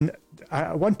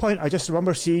at one point I just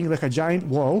remember seeing like a giant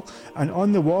wall, and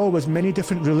on the wall was many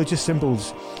different religious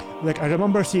symbols. Like I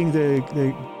remember seeing the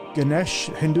Ganesh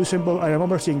Hindu symbol, I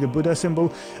remember seeing the Buddha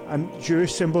symbol and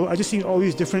Jewish symbol. I just seen all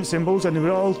these different symbols, and they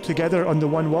were all together on the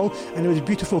one wall, and it was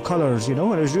beautiful colours, and it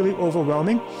was really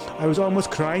overwhelming. I was almost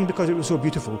crying because it was so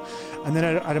beautiful. And then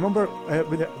I remember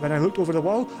when I looked over the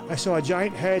wall, I saw a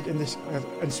giant head in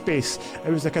space.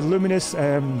 It was like a luminous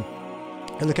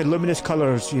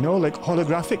colours, like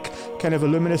holographic kind of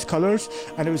luminous colours,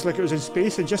 and it was like it was in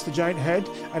space and just a giant head,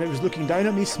 and it was looking down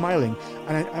at me smiling.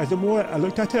 And the more I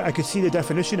looked at it, I could see the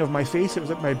definition of my face. It was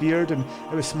like my beard, and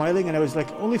it was smiling, and I was like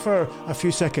only for a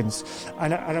few seconds.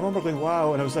 And I remember going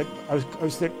wow, and I was like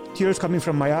tears coming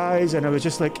from my eyes, and I was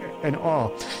just like in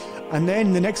awe. And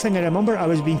then the next thing I remember, I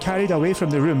was being carried away from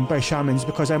the room by shamans,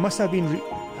 because I must have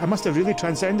really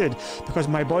transcended, because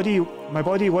my body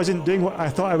wasn't doing what I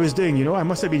thought I was doing, I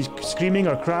must have been screaming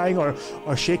or crying or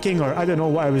shaking, or I don't know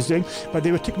what I was doing, but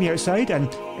they took me outside,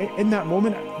 and in that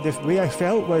moment, the way I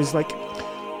felt was like,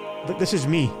 this is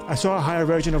me. I saw a higher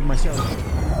version of myself.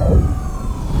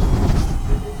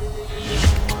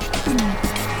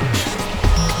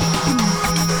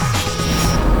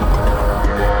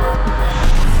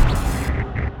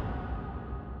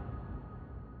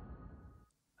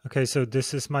 Okay, so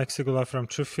this is Mike Sigula from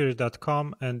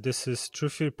TruthFear.com, and this is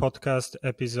TruthFear Podcast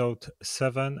episode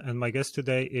 7, and my guest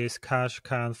today is Kash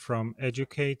Khan from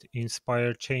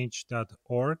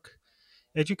EducateInspireChange.org.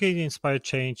 Educate Inspire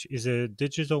Change is a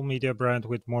digital media brand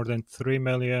with more than 3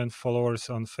 million followers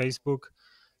on Facebook.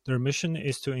 Their mission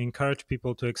is to encourage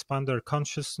people to expand their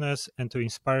consciousness and to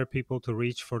inspire people to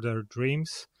reach for their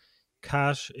dreams.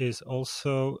 Kash is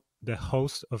also the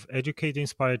host of Educate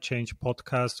Inspire Change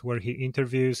podcast, where he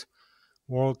interviews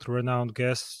world-renowned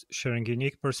guests sharing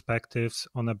unique perspectives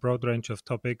on a broad range of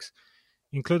topics,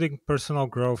 including personal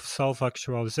growth,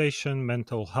 self-actualization,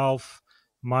 mental health,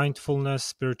 mindfulness,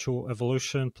 spiritual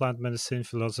evolution, plant medicine,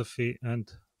 philosophy,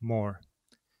 and more.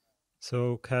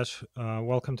 So, Kash,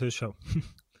 welcome to the show.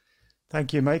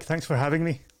 Thank you, Mike. Thanks for having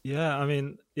me. Yeah, I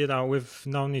mean, we've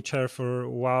known each other for a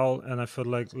while, and I feel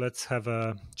like let's have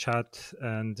a chat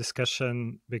and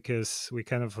discussion, because we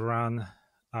kind of run,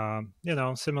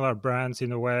 similar brands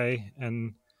in a way,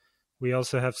 and we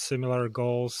also have similar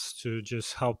goals to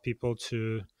just help people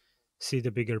to see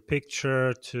the bigger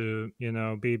picture, to,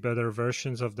 be better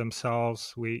versions of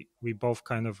themselves. We both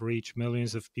kind of reach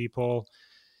millions of people,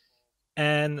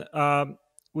 and I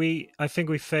think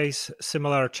we face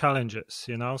similar challenges,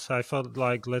 so I felt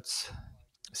like let's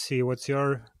see what's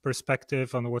your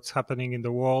perspective on what's happening in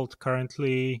the world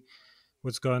currently,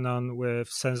 what's going on with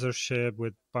censorship,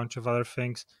 with a bunch of other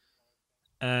things.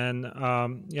 And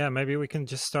maybe we can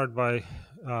just start by,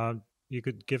 you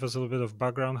could give us a little bit of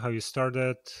background, how you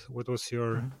started, what was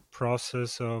your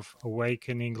process of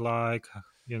awakening like,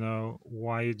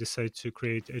 why you decided to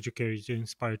create Educate to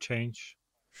Inspire Change.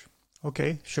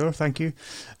 Okay, sure. Thank you.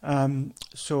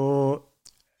 So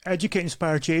Educate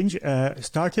Inspire Change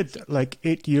started like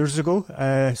 8 years ago,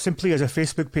 simply as a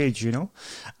Facebook page,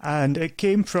 and it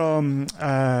came from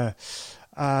a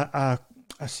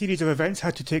series of events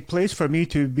had to take place for me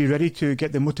to be ready to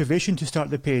get the motivation to start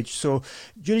the page. So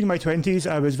during my 20s,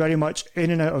 I was very much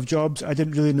in and out of jobs. I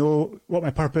didn't really know what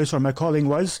my purpose or my calling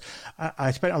was.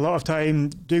 I spent a lot of time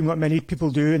doing what many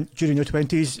people do during their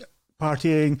 20s,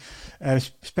 partying,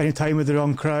 spending time with the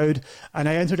wrong crowd, and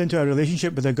I entered into a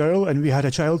relationship with a girl, and we had a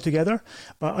child together,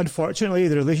 but unfortunately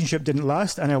the relationship didn't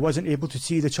last, and I wasn't able to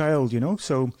see the child,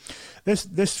 so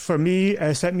this for me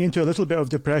sent me into a little bit of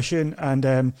depression, and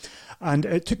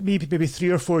it took me maybe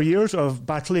 3 or 4 years of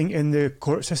battling in the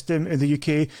court system in the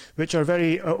UK, which are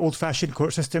very old-fashioned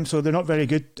court systems, so they're not very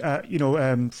good,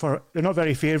 they're not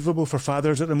very favourable for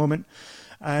fathers at the moment.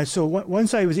 So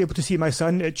once I was able to see my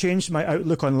son, it changed my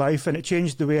outlook on life, and it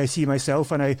changed the way I see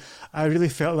myself, and I really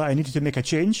felt that I needed to make a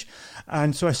change.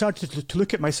 And so I started to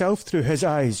look at myself through his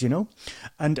eyes,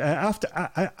 And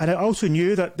I also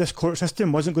knew that this court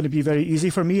system wasn't going to be very easy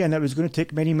for me, and it was going to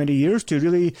take many, many years to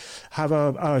really have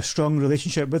a strong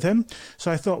relationship with him.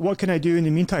 So I thought, what can I do in the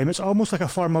meantime? It's almost like a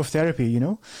form of therapy,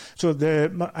 So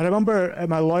I remember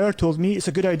my lawyer told me it's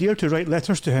a good idea to write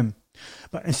letters to him.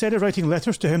 But instead of writing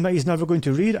letters to him that he's never going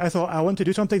to read, I thought I want to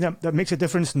do something that makes a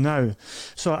difference now.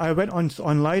 So I went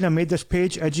online and made this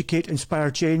page, Educate,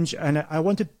 Inspire, Change, and I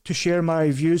wanted to share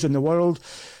my views on the world,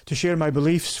 to share my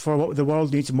beliefs for what the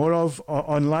world needs more of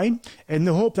online, in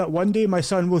the hope that one day my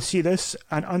son will see this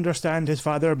and understand his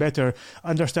father better,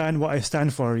 understand what I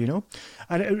stand for,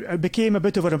 And it became a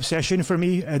bit of an obsession for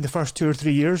me in the first 2 or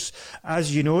 3 years.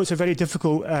 As you know, it's a very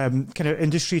difficult kind of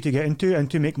industry to get into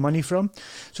and to make money from.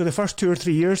 So the first 2 or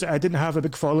 3 years, I didn't have a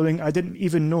big following. I didn't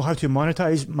even know how to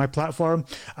monetize my platform.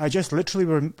 I just literally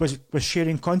was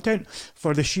sharing content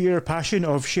for the sheer passion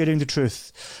of sharing the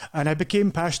truth. And I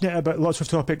became passionate about lots of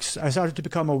topics. I started to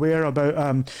become aware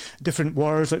about different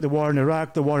wars, like the war in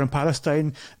Iraq, the war in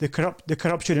Palestine, the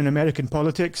corruption in American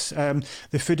politics,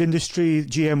 the food industry,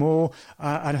 GMO,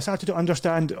 and I started to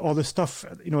understand all this stuff,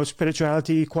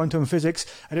 spirituality, quantum physics,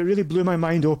 and it really blew my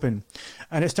mind open.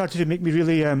 And it started to make me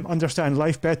really understand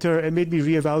life better. It made me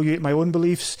reevaluate my own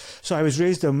beliefs. So I was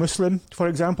raised a Muslim, for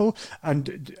example,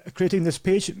 and creating this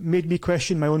page made me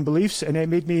question my own beliefs, and it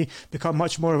made me become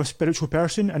much more of a spiritual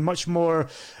person and much more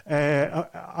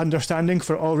understanding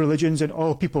for all religions and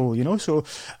all people, So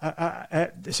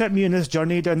it set me in this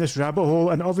journey down this rabbit hole,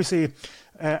 and obviously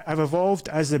I've evolved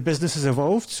as the business has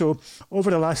evolved. So over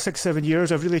the last 6-7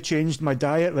 years, I've really changed my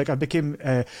diet. Like I became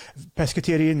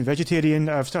pescatarian, vegetarian.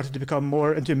 I've started to become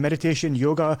more into meditation,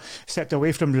 yoga, stepped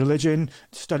away from religion,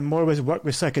 just done more work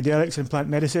with psychedelics and plant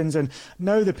medicines. And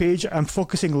now the page, I'm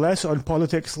focusing less on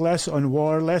politics, less on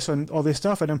war, less on all this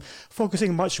stuff. And I'm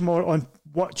focusing much more on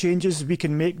what changes we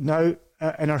can make now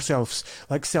in ourselves,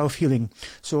 like self-healing.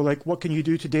 So like, what can you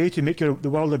do today to make the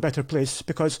world a better place?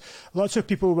 Because lots of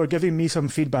people were giving me some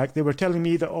feedback. They were telling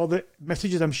me that all the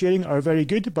messages I'm sharing are very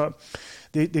good, but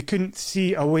they couldn't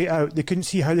see a way out. They couldn't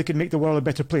see how they could make the world a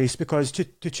better place, because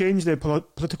to change the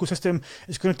political system,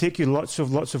 it's going to take you lots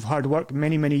of hard work,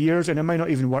 many years, and it might not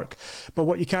even work. But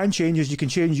what you can change is you can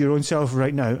change your own self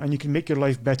right now, and you can make your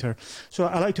life better. So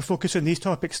I like to focus on these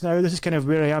topics now. This is kind of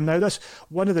where I am now. That's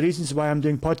one of the reasons why I'm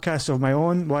doing podcasts of my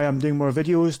own, why I'm doing more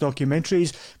videos,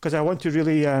 documentaries, because I want to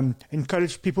really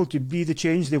encourage people to be the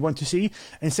change they want to see.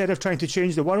 Instead of trying to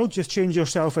change the world, just change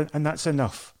yourself, and that's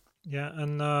enough. Yeah,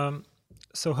 and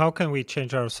so how can we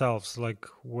change ourselves? Like,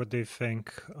 what do you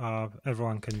think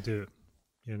everyone can do?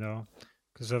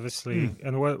 Because obviously,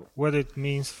 and what it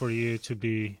means for you to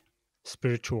be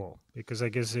spiritual? Because I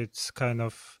guess it's kind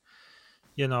of,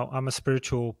 I'm a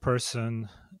spiritual person.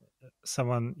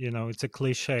 Someone, it's a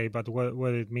cliche, but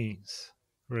what it means,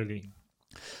 really.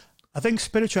 I think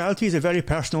spirituality is a very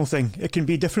personal thing. It can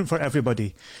be different for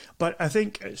everybody. But I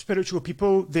think spiritual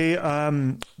people, they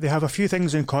have a few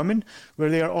things in common where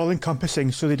they are all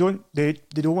encompassing. So they don't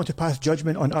want to pass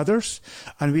judgment on others,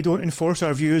 and we don't enforce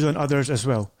our views on others as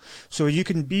well. So you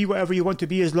can be whatever you want to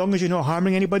be as long as you're not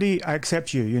harming anybody. I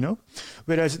accept you,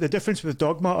 Whereas the difference with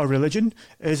dogma or religion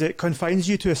is it confines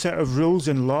you to a set of rules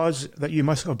and laws that you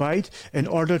must abide in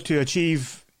order to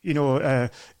achieve,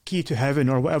 key to heaven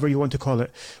or whatever you want to call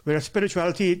it. Whereas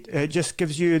spirituality just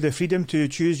gives you the freedom to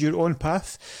choose your own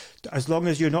path, as long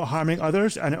as you're not harming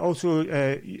others, and it also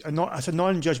it's a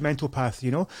non-judgmental path,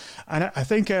 And I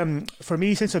think for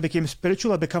me, since I became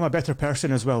spiritual, I've become a better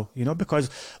person as well, because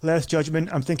less judgment.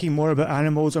 I'm thinking more about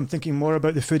animals. I'm thinking more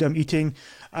about the food I'm eating.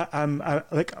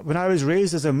 Like when I was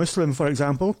raised as a Muslim, for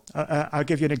example, I'll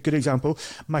give you a good example.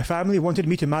 My family wanted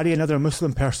me to marry another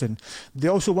Muslim person. They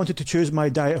also wanted to choose my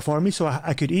diet for me, so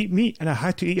I could eat meat, and I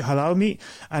had to eat halal meat,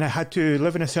 and I had to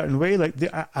live in a certain way. Like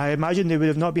I imagine they would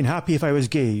have not been happy if I was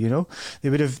gay, They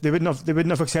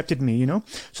wouldn't have accepted me,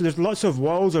 So there's lots of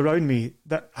walls around me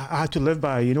that I had to live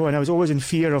by, and I was always in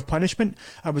fear of punishment.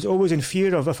 I was always in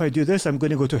fear of, if I do this, I'm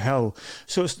going to go to hell.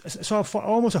 So it's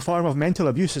almost a form of mental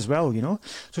abuse as well,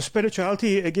 So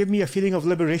spirituality, it gave me a feeling of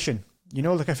liberation.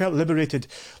 Like I felt liberated,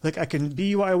 like I can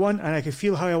be what I want and I can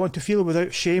feel how I want to feel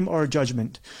without shame or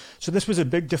judgment. So this was a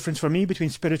big difference for me between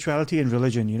spirituality and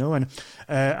religion, and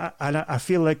I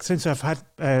feel like since I've had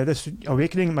this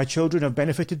awakening, my children have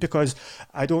benefited because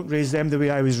I don't raise them the way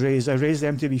I was raised. I raise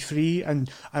them to be free,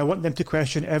 and I want them to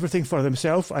question everything for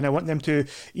themselves, and I want them to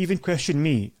even question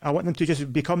me. I want them to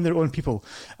just become their own people.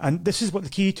 And this is what the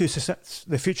key to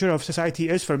the future of society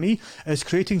is for me, is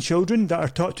creating children that are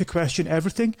taught to question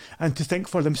everything and to think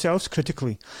for themselves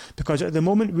critically. Because at the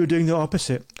moment we're doing the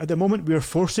opposite. At the moment we're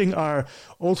forcing our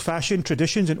old-fashioned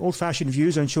traditions and old-fashioned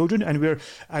views on children, and we're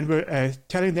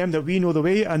telling them that we know the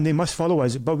way and they must follow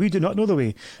us. But we do not know the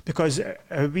way, because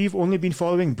we've only been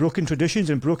following broken traditions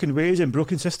and broken ways and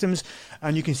broken systems.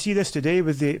 And you can see this today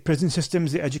with the prison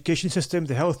systems, the education system,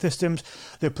 the health systems,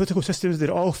 the political systems.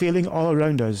 They're all failing all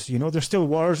around us. There's still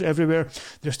wars everywhere.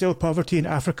 There's still poverty in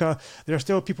Africa. There are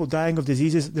still people dying of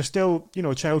diseases. There's still,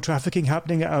 child trafficking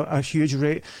happening at a huge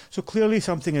rate. So clearly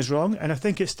something is wrong, and I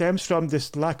think it stems from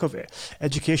this lack of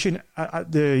education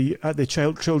at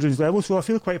the children's level. So I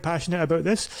feel quite passionate about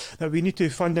this, that we need to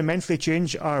fundamentally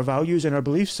change our values and our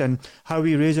beliefs and how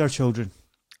we raise our children.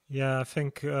 Yeah, I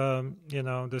think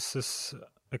this is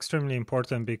extremely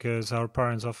important, because our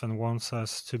parents often want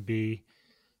us to be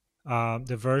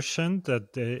the version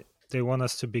that they want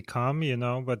us to become,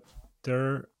 but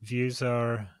their views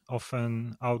are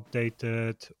often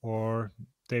outdated, or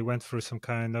they went through some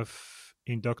kind of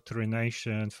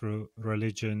indoctrination through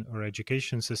religion or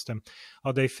education system,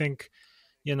 or they think,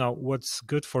 what's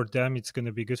good for them, it's going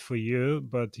to be good for you,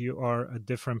 but you are a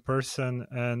different person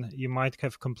and you might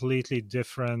have completely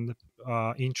different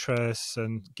interests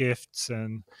and gifts,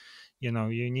 and you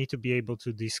need to be able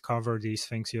to discover these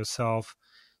things yourself.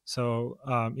 So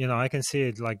I can see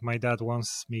it, like my dad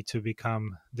wants me to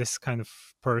become this kind of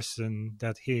person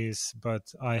that he is,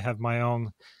 but I have my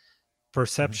own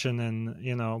perception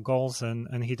and goals,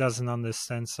 and he doesn't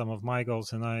understand some of my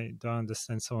goals, and I don't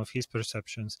understand some of his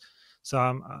perceptions. So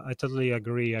I totally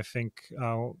agree. I think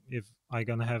if I'm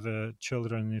gonna have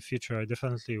children in the future, I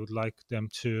definitely would like them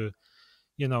to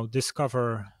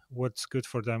discover what's good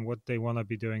for them, what they want to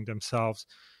be doing themselves.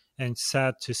 And it's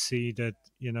sad to see that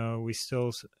we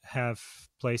still have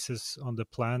places on the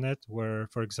planet where,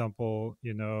 for example,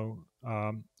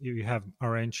 you have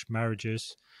arranged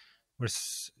marriages where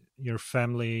your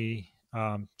family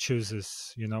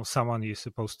chooses someone you're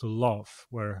supposed to love,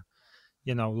 where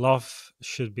love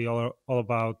should be all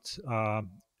about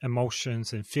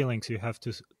emotions and feelings you have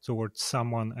towards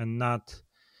someone, and not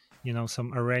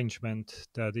some arrangement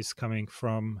that is coming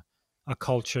from a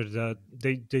culture that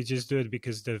they just do it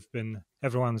because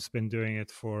everyone's been doing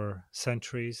it for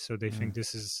centuries, so they think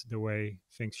this is the way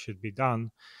things should be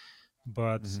done.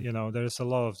 But there's a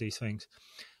lot of these things.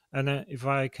 And if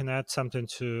I can add something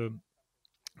to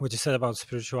what you said about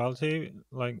spirituality,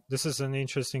 like this is an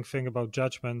interesting thing about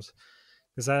judgment,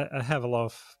 because I have a lot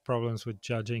of problems with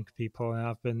judging people, and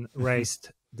I've been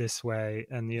raised this way,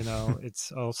 and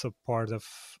it's also part of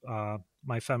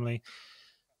my family.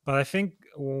 But I think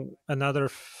another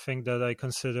thing that I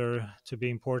consider to be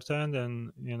important,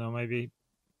 and maybe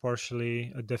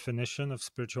partially a definition of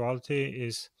spirituality,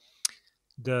 is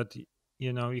that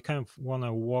you kind of want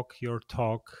to walk your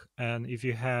talk, and if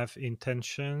you have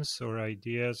intentions or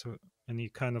ideas, and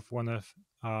you kind of want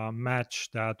to match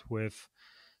that with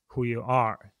who you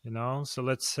are, so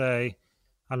let's say,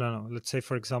 I don't know, let's say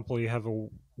for example you have a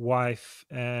wife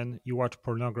and you watch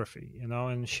pornography,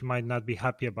 and she might not be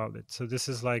happy about it. So this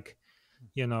is like,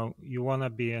 you want to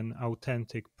be an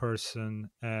authentic person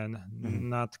and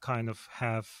not kind of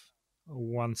have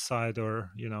one side,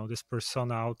 or this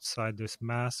persona outside, this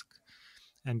mask,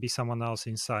 and be someone else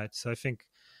inside. So I think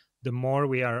the more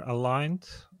we are aligned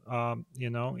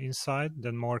inside,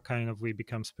 then more kind of we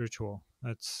become spiritual.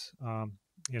 That's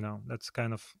that's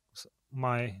kind of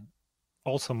my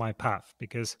path,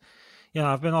 because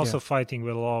I've been also fighting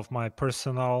with a lot of my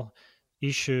personal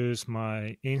issues,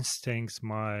 my instincts,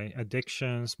 my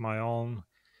addictions, my own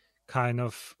kind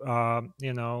of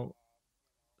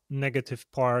negative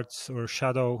parts or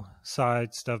shadow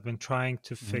sides that I've been trying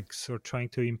to fix or trying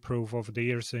to improve over the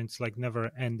years. And it's like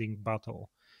never ending battle.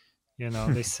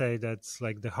 They say that's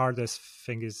like the hardest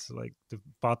thing is like the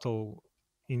battle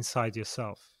inside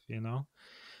yourself,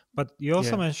 But you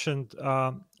also mentioned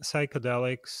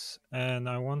psychedelics, and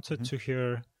I wanted to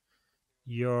hear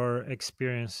your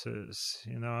experiences.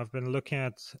 I've been looking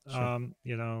at,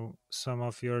 some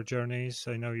of your journeys.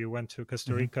 I know you went to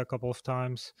Costa Rica a couple of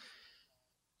times.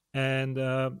 And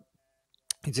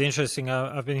it's interesting.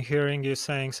 I've been hearing you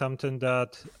saying something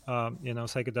that,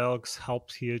 psychedelics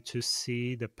helped you to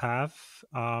see the path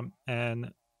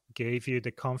and gave you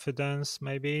the confidence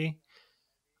maybe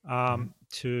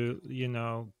to,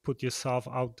 put yourself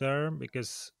out there,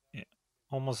 because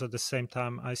almost at the same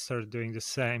time I started doing the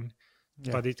same,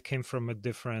 but it came from a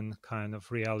different kind of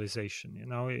realization.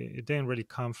 It didn't really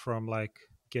come from like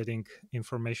getting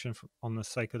information on a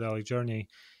psychedelic journey.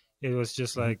 It was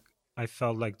just like, I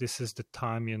felt like this is the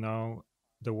time,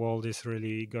 the world is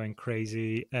really going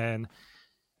crazy. And,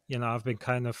 I've been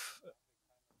kind of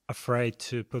afraid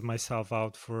to put myself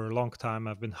out for a long time.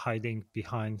 I've been hiding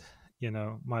behind,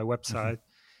 my website.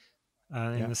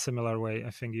 And in a similar way, I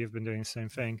think you've been doing the same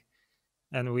thing.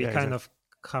 And we kind of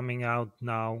coming out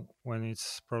now when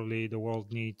it's probably the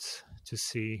world needs to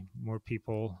see more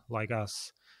people like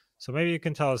us. So maybe you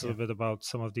can tell us a little bit about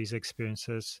some of these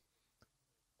experiences.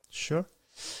 Sure.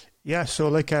 Yeah, so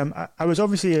like I was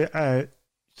obviously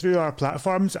through our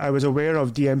platforms, I was aware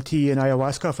of DMT and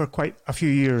ayahuasca for quite a few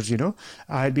years.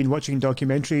 I had been watching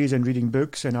documentaries and reading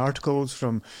books and articles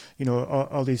from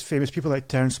all these famous people like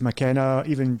Terence McKenna.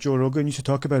 Even Joe Rogan used to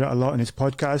talk about it a lot in his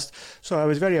podcast. So I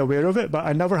was very aware of it, but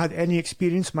I never had any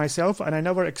experience myself, and I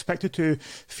never expected to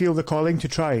feel the calling to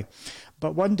try.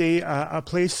 But one day, a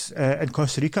place in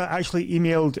Costa Rica actually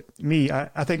emailed me.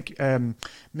 I think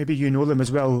maybe you know them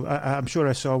as well. I'm sure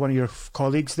I saw one of your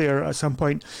colleagues there at some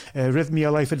point,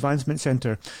 Rhythmia Life Advancement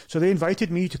Center. So they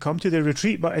invited me to come to the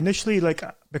retreat, but initially, like,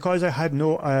 because I had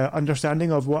no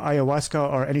understanding of what ayahuasca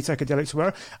or any psychedelics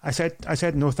were, I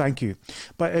said no, thank you.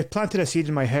 But it planted a seed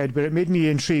in my head where it made me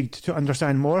intrigued to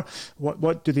understand more.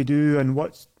 What do they do, and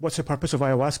what's the purpose of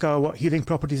ayahuasca? What healing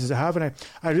properties does it have? And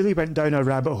I really went down a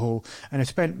rabbit hole, and I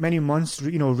spent many months,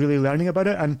 really learning about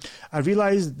it. And I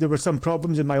realized there were some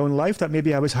problems in my own life that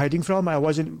maybe I was hiding from. I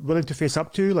wasn't willing to face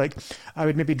up to. Like, I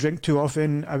would maybe drink too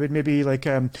often. I would maybe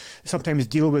sometimes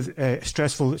deal with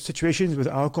stressful situations with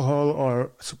alcohol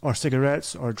or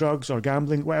cigarettes or drugs or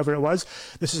gambling, whatever it was.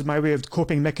 This is my way of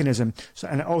coping mechanism. So,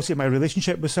 and also my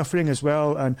relationship was suffering as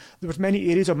well. And there were many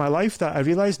areas of my life that I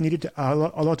realized needed a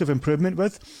lot of improvement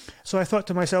with. So I thought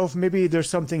to myself, maybe there's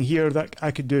something here that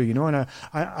I could do, and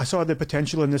I saw the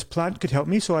potential in this plant could help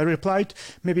me. So I replied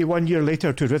maybe 1 year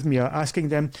later to Rhythmia, asking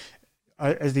them,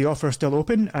 is the offer still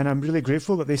open? And I'm really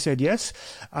grateful that they said yes.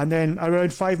 And then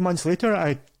around 5 months later,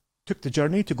 I took the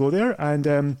journey to go there,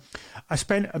 and I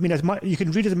spent, you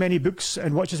can read as many books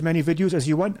and watch as many videos as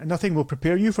you want, and nothing will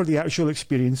prepare you for the actual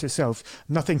experience itself.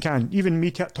 Nothing can. Even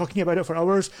me talking about it for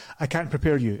hours, I can't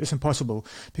prepare you. It's impossible,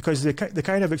 because the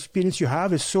kind of experience you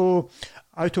have is so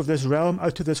out of this realm,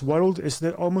 out of this world. Is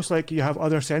that almost like you have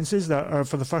other senses that are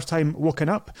for the first time woken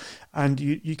up, and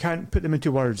you can't put them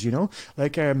into words,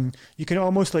 like you can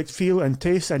almost like feel and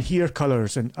taste and hear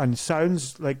colors and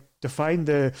sounds, like define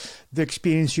the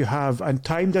experience you have. And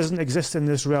time doesn't exist in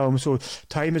this realm, so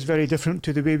time is very different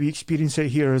to the way we experience it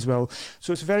here as well.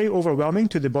 So it's very overwhelming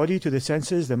to the body, to the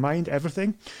senses, the mind,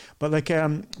 everything. But like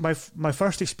my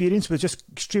first experience was just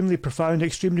extremely profound,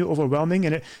 extremely overwhelming,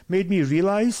 and it made me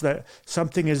realize that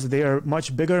something is there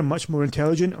much bigger, much more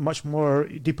intelligent, much more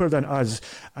deeper than us,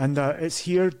 and it's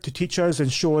here to teach us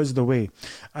and show us the way.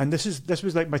 And this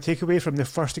was like my takeaway from the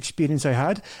first experience I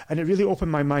had, and it really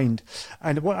opened my mind.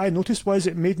 And what I noticed was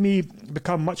it made me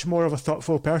become much more of a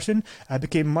thoughtful person. I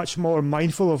became much more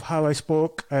mindful of how I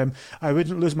spoke. I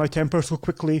wouldn't lose my temper so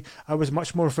quickly. I was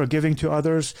much more forgiving to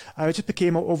others. I just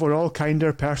became an overall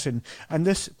kinder person. And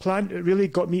this plant really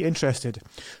got me interested.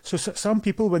 So some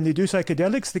people, when they do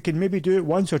psychedelics, they can maybe do it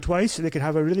once or twice. They can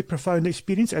have a really profound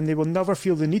experience and they will never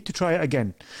feel the need to try it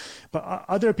again. But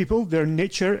other people, their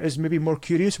nature is maybe more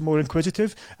curious, more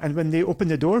inquisitive, and when they open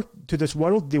the door to this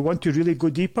world, they want to really go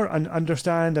deeper and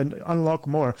understand and unlock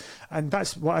more. And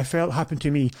that's what I felt happened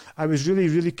to me. I was really,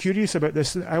 really curious about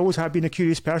this. I always have been a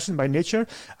curious person by nature,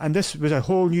 and this was a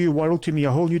whole new world to me,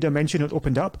 a whole new dimension that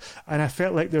opened up, and I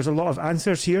felt like there's a lot of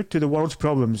answers here to the world's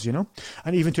problems, and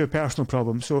even to a personal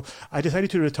problem. So I decided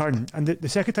to return, and the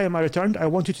second time I returned, I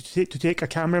wanted to take a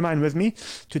cameraman with me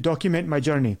to document my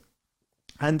journey.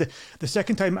 And the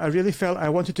second time, I really felt I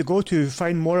wanted to go to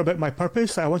find more about my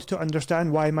purpose. I wanted to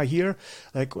understand why am I here,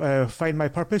 find my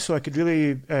purpose, so I could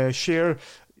really share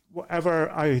whatever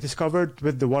I discovered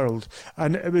with the world.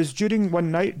 And it was during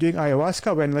one night doing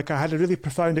ayahuasca when I had a really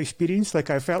profound experience.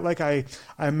 I felt like I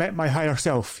met my higher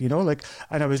self, and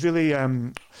I was really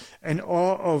in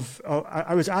awe of,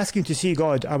 I was asking to see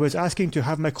God. I was asking to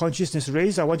have my consciousness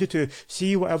raised. I wanted to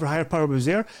see whatever higher power was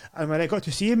there. And when I got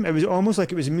to see him, it was almost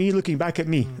like it was me looking back at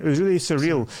me. It was really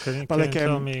surreal. So can you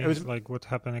tell me what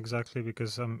happened exactly?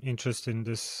 Because I'm interested in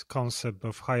this concept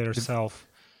of higher self.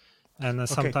 And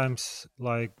sometimes,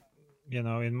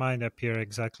 it might appear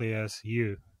exactly as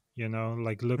you,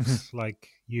 looks like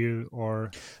you, or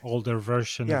older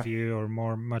version of you, or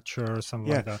more mature, or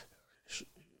something like that.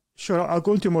 Sure, I'll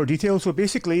go into more detail. So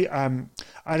basically, I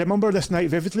remember this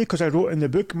night vividly because I wrote in the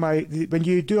book, when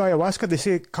you do ayahuasca, they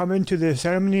say come into the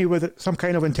ceremony with some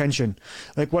kind of intention.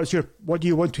 Like, what do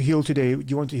you want to heal today? Do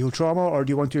you want to heal trauma, or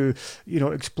do you want to,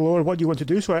 explore what do you want to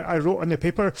do? So I wrote on the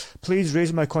paper, please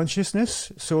raise my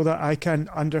consciousness so that I can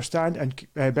understand and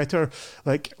better,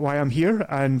 why I'm here,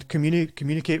 and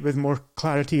communicate with more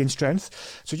clarity and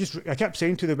strength. So I kept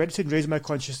saying to the medicine, raise my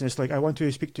consciousness. I want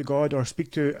to speak to God, or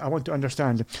I want to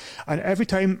understand. And every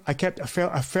time I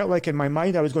felt like in my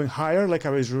mind I was going higher,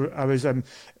 I was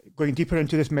going deeper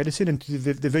into this medicine, and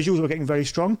the visuals were getting very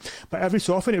strong. But every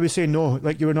so often it would say no,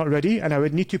 you were not ready, and I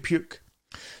would need to puke.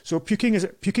 So puking is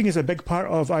a big part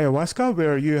of ayahuasca,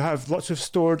 where you have lots of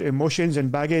stored emotions and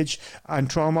baggage and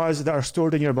traumas that are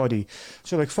stored in your body.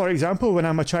 So for example, when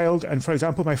I'm a child, and for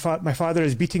example, my father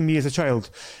is beating me as a child,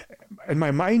 in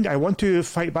my mind, I want to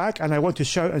fight back and I want to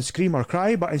shout and scream or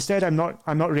cry, but instead I'm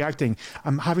not reacting.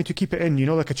 I'm having to keep it in,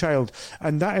 like a child.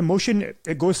 And that emotion,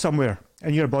 it goes somewhere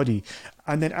in your body.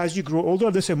 And then as you grow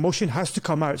older, this emotion has to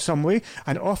come out some way.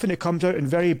 And often it comes out in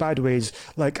very bad ways,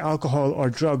 like alcohol or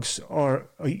drugs or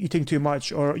eating too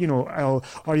much, or,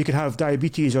 or you can have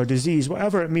diabetes or disease,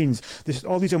 whatever it means.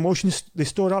 All these emotions, they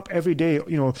store up every day,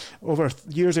 over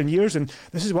years and years. And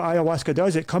this is what ayahuasca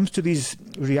does. It comes to these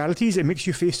realities. It makes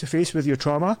you face to face with your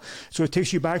trauma. So it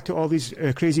takes you back to all these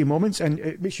crazy moments, and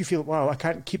it makes you feel, wow, I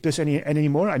can't keep this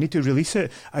anymore. I need to release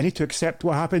it. I need to accept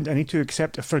what happened. I need to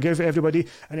forgive everybody.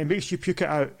 And it makes you puke it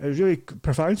out. Really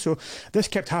profound. So this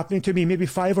kept happening to me maybe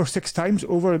 5 or 6 times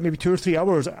over maybe 2 or 3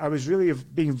 hours. I was really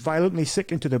being violently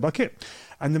sick into the bucket.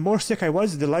 And the more sick I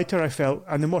was, the lighter I felt,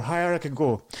 and the more higher I could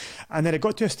go. And then it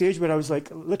got to a stage where I was like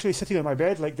literally sitting on my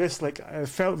bed like this, like it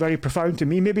felt very profound to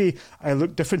me. Maybe I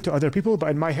looked different to other people,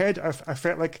 but in my head, I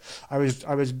felt like I was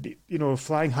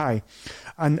flying high.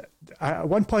 And at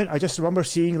one point, I just remember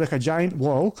seeing like a giant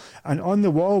wall, and on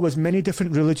the wall was many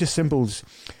different religious symbols.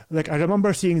 Like I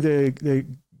remember seeing the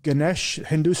Ganesh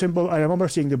Hindu symbol. I remember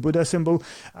seeing the Buddha symbol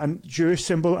and Jewish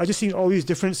symbol. I just seen all these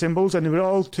different symbols, and they were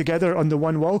all together on the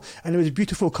one wall, and it was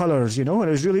beautiful colors, and it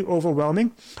was really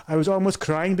overwhelming. I was almost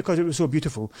crying because it was so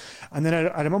beautiful. And then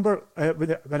I remember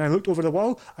when I looked over the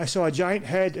wall, I saw a giant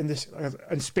head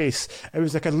in space. It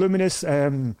was like a luminous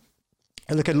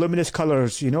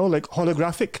colors, like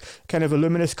holographic kind of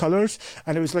luminous colors.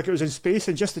 And it was like it was in space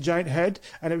and just a giant head,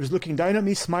 and it was looking down at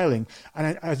me, smiling.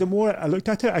 And the more I looked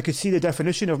at it, I could see the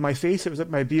definition of my face. It was like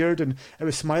my beard, and it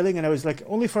was smiling, and I was like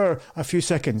only for a few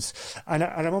seconds. And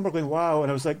I remember going, wow.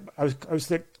 And I was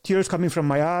like tears coming from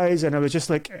my eyes, and I was just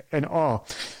like in awe.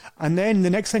 And then the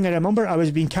next thing I remember, I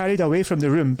was being carried away from the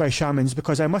room by shamans,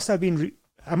 because I must have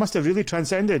really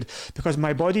transcended, because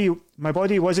my body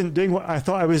wasn't doing what I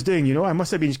thought I was doing. I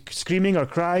must have been screaming or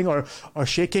crying or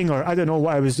shaking, or I don't know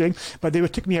what I was doing. But they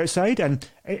took me outside, and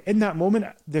in that moment,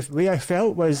 the way I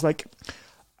felt was like,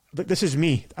 this is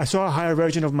me. I saw a higher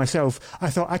version of myself. I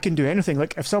thought I can do anything.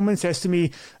 Like if someone says to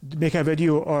me, make a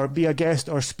video or be a guest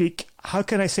or speak, how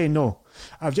can I say no?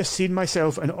 I've just seen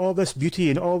myself and all this beauty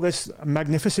and all this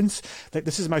magnificence. Like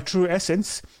this is my true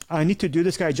essence. I need to do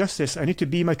this guy justice. I need to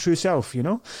be my true self,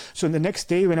 So the next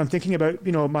day when I'm thinking about,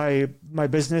 my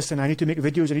business, and I need to make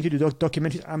videos, I need to do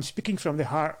documentaries, I'm speaking from the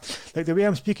heart. Like the way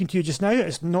I'm speaking to you just now,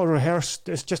 it's not rehearsed.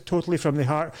 It's just totally from the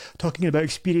heart, talking about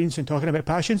experience and talking about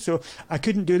passion. So I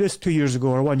couldn't do this 2 years ago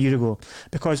or 1 year ago,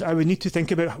 because I would need to think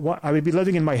about what I would be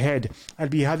living in my head. I'd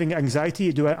be having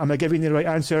anxiety. Am I giving the right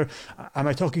answer? Am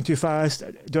I talking too fast?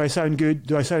 Do I sound good?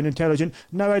 Do I sound intelligent?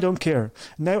 Now I don't care.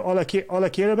 Now all I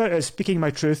care about is speaking my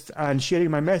truth and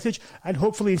sharing my message, and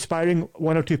hopefully inspiring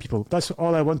 1 or 2 people. That's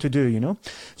all I want to do,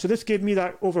 So this gave me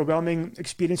that overwhelming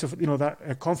experience of,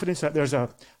 that confidence that there's a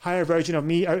higher version of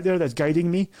me out there that's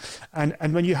guiding me.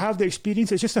 And when you have the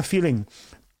experience, it's just a feeling.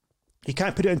 You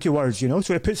can't put it into words,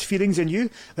 So it puts feelings in you.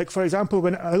 Like, for example,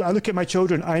 when I look at my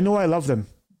children, I know I love them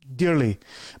dearly,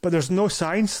 but there's no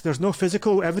science, there's no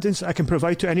physical evidence I can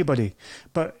provide to anybody.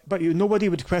 But nobody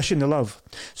would question the love.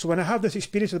 So when I have this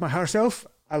experience with my higher self,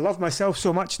 I love myself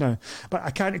so much now, but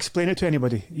I can't explain it to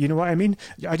anybody. You know what I mean?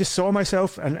 I just saw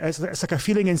myself, and it's like a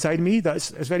feeling inside me that's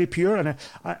very pure.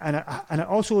 And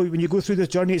also, when you go through this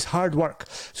journey, it's hard work.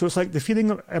 So it's like the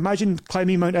feeling. Imagine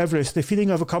climbing Mount Everest, the feeling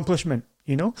of accomplishment.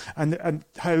 And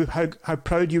how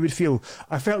proud you would feel.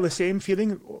 I felt the same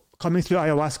feeling coming through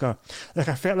ayahuasca. Like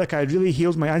I felt like I had really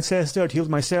healed my ancestor, I'd healed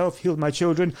myself, healed my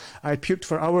children. I had puked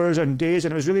for hours and days,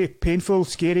 and it was really painful,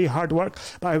 scary, hard work.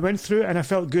 But I went through it, and I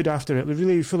felt good after it.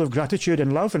 Really full of gratitude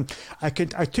and love. And I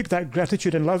took that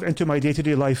gratitude and love into my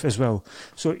day-to-day life as well.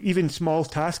 So even small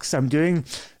tasks I'm doing,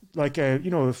 like,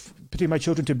 putting my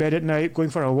children to bed at night, going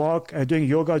for a walk, doing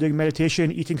yoga, doing meditation,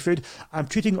 eating food. I'm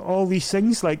treating all these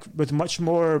things like with much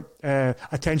more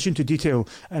attention to detail,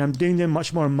 and I'm doing them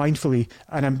much more mindfully,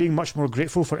 and I'm being much more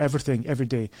grateful for everything every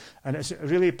day. And it's a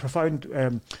really profound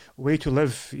way to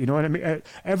live, And I mean,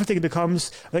 everything becomes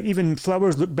like, even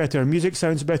flowers look better, music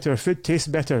sounds better, food tastes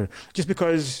better, just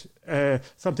because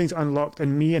something's unlocked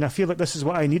in me. And I feel like this is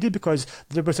what I needed, because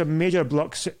there were some major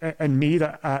blocks in me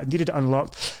that needed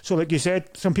unlocked. So like you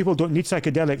said, some people don't need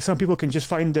psychedelics. Some people can just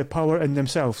find the power in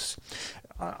themselves.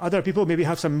 Other people maybe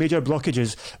have some major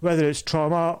blockages, whether it's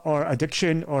trauma or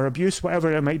addiction or abuse,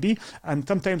 whatever it might be. And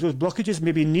sometimes those blockages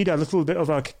maybe need a little bit of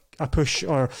a push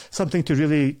or something to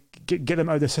really get them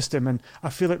out of the system. And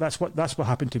I feel like that's what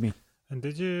happened to me. And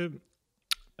did you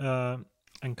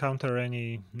encounter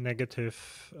any negative,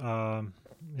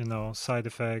 side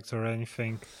effects or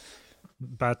anything,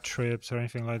 bad trips or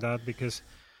anything like that? Because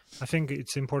I think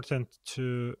it's important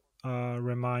to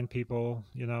remind people,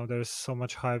 there's so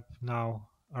much hype now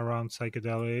around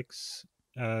psychedelics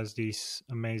as these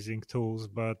amazing tools,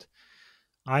 but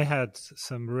I had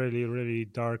some really, really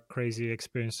dark, crazy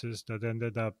experiences that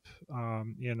ended up,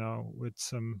 with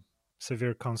some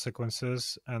severe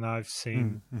consequences. And I've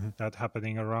seen Mm-hmm. that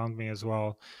happening around me as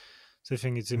well. So I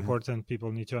think it's Mm-hmm. important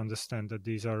people need to understand that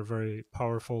these are very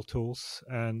powerful tools,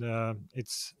 and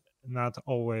it's not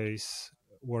always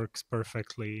works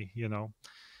perfectly, for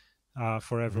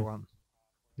Mm-hmm. everyone.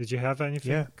 Did you have Yeah.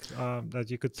 anything that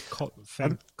you could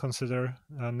Um, consider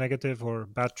a negative or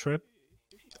bad trip?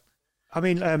 I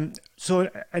mean, so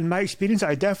in my experience,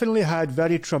 I definitely had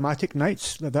very traumatic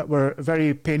nights that were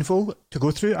very painful to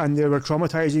go through, and they were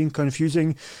traumatizing,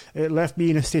 confusing. It left me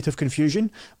in a state of confusion.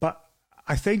 But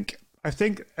I think, I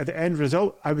think at the end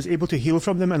result, I was able to heal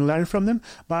from them and learn from them.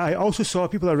 But I also saw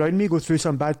people around me go through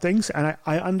some bad things, and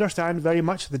I understand very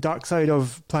much the dark side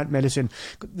of plant medicine.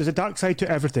 There's a dark side to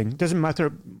everything. It doesn't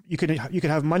matter. You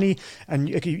can have money and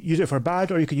you can use it for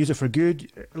bad or you can use it for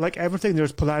good. Like everything,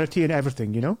 there's polarity in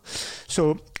everything, you know.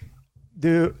 So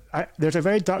there's a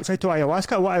very dark side to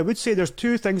ayahuasca. What I would say, there's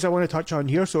two things I want to touch on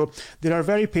here. So there are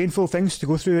very painful things to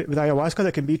go through with ayahuasca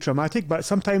that can be traumatic, but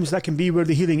sometimes that can be where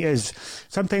the healing is.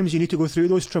 Sometimes you need to go through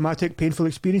those traumatic, painful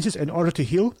experiences in order to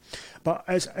heal. But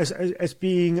as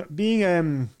being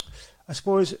I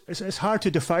suppose it's hard to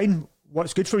define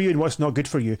what's good for you and what's not good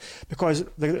for you, because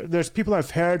there's people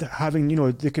I've heard having,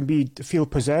 they can feel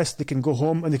possessed, they can go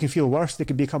home and they can feel worse, they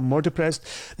can become more depressed,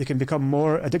 they can become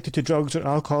more addicted to drugs or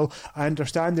alcohol. I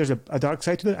understand there's a dark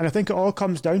side to it, and I think it all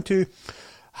comes down to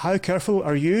how careful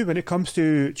are you when it comes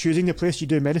to choosing the place you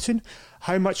do medicine?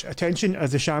 How much attention are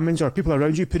the shamans or people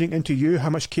around you putting into you?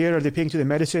 How much care are they paying to the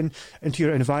medicine, into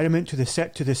your environment, to the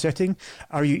setting?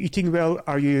 Are you eating well?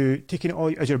 Are you taking it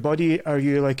all as your body? Are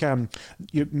you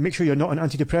you make sure you're not on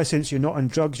antidepressants, you're not on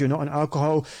drugs, you're not on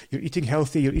alcohol, you're eating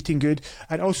healthy, you're eating good,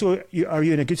 and also are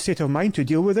you in a good state of mind to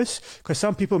deal with this? Because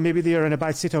some people, maybe they are in a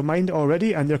bad state of mind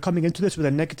already, and they're coming into this with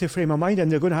a negative frame of mind,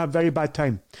 and they're going to have a very bad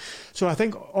time. So I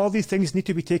think all these things need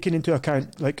to be taken into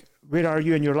account. Like, where are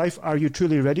you in your life? Are you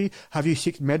truly ready? Have you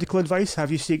sought medical advice? Have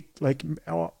you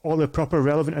sought all the proper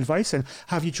relevant advice? And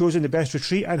have you chosen the best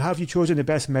retreat? And have you chosen the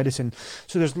best medicine?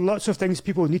 So there's lots of things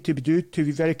people need to do to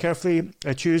be very carefully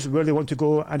choose where they want to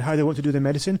go and how they want to do the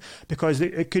medicine, because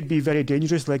it could be very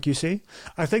dangerous, like you say.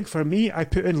 I think for me, I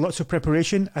put in lots of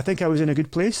preparation. I think I was in a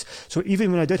good place. So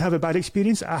even when I did have a bad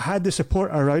experience, I had the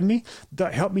support around me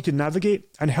that helped me to navigate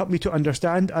and helped me to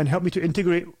understand and helped me to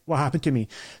integrate what happened to me.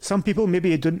 Some people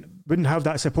maybe wouldn't have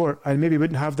that support and maybe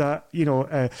wouldn't have that,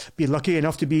 be lucky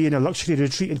enough to be in a luxury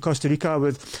retreat in Costa Rica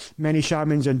with many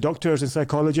shamans and doctors and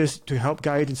psychologists to help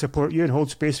guide and support you and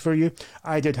hold space for you.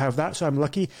 I did have that, so I'm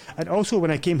lucky. And also when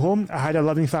I came home, I had a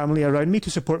loving family around me to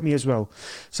support me as well.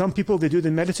 Some people, they do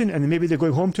the medicine and maybe they're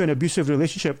going home to an abusive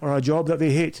relationship or a job that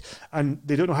they hate, and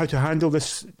they don't know how to handle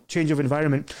this change of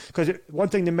environment. Because one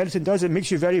thing the medicine does, it makes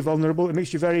you very vulnerable. It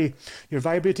makes you you're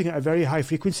vibrating at a very high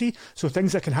frequency. So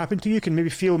things that can happen to you can maybe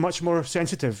feel much more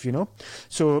sensitive,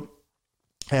 So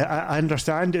I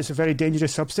understand it's a very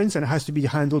dangerous substance and it has to be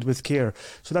handled with care.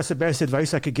 So that's the best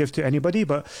advice I could give to anybody.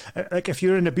 But like, if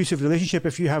you're in an abusive relationship,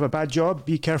 if you have a bad job,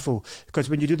 be careful, because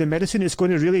when you do the medicine, it's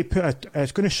going to really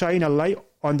it's going to shine a light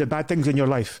on the bad things in your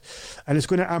life, and it's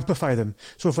going to amplify them.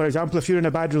 So for example, if you're in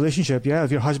a bad relationship,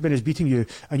 if your husband is beating you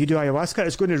and you do ayahuasca,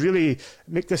 it's going to really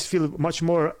make this feel much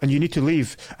more, and you need to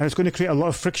leave, and it's going to create a lot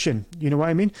of friction, you know what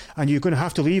I mean? And you're going to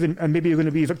have to leave, and maybe you're going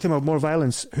to be a victim of more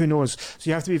violence, who knows? So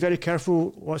you have to be very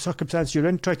careful what circumstance you're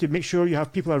in. Try to make sure you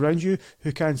have people around you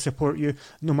who can support you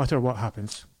no matter what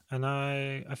happens. And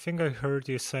I think I heard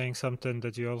you saying something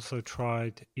that you also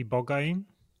tried ibogaine,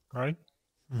 right?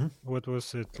 Mm-hmm. What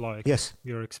was it like? Yes.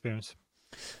 Your experience?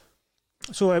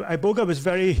 So iboga was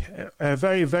very,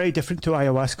 very different to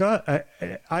ayahuasca.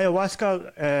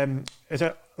 Ayahuasca is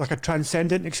like a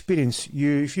transcendent experience.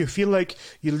 If you feel like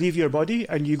you leave your body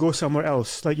and you go somewhere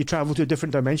else, like you travel to a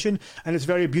different dimension, and it's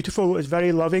very beautiful, it's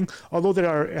very loving, although there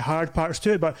are hard parts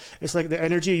to it, but it's like the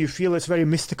energy you feel, it's very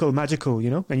mystical, magical,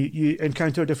 and you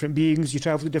encounter different beings, you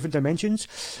travel to different dimensions.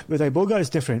 With iboga, it's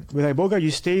different. With iboga, you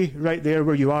stay right there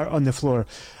where you are on the floor,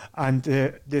 and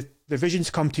the visions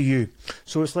come to you.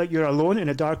 So it's like you're alone in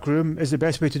a dark room is the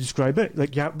best way to describe it.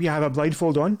 Like we have a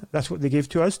blindfold on. That's what they give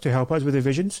to us to help us with the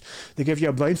visions. They give you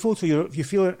a blindfold, so you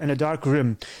feel in a dark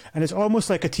room. And it's almost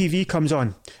like a TV comes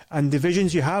on. And the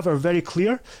visions you have are very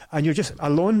clear, and you're just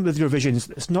alone with your visions.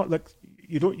 It's not like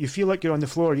you feel like you're on the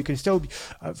floor. You can still be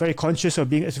very conscious of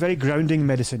being. It's very grounding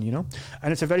medicine,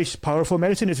 and it's a very powerful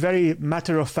medicine. It's very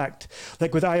matter of fact.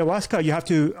 Like with ayahuasca, you have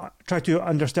to try to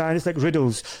understand. It's like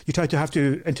riddles. You try to have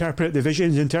to interpret the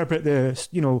visions, interpret the,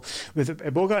 with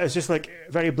iboga, it's just like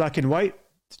very black and white.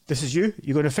 this is you.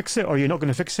 You're going to fix it, or you're not going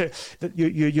to fix it. That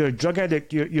you're a drug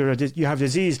addict. You have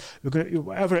disease.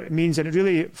 Whatever it means, and it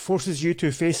really forces you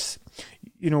to face,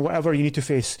 whatever you need to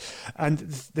face. And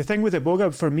the thing with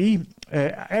Iboga, for me,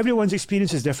 everyone's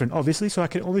experience is different, obviously. So I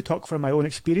can only talk from my own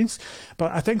experience.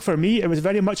 But I think for me, it was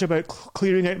very much about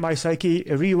clearing out my psyche,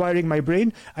 rewiring my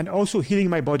brain, and also healing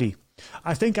my body.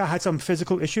 I think I had some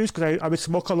physical issues because I would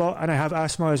smoke a lot, and I have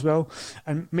asthma as well,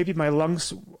 and maybe my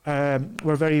lungs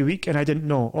were very weak and I didn't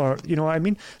know, or you know what I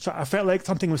mean. So I felt like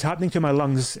something was happening to my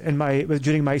lungs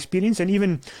during my experience. And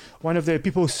even one of the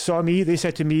people saw me. They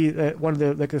said to me, one of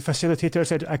the facilitator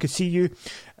said, I could see you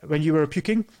when you were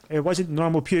puking. It wasn't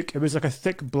normal puke. It was like a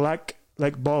thick black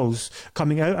balls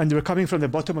coming out, and they were coming from the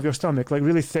bottom of your stomach, like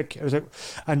really thick. It was like,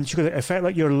 and she goes, it felt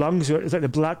like your lungs, it was like the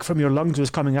black from your lungs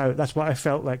was coming out. That's what I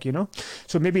felt like,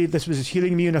 So maybe this was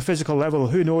healing me on a physical level.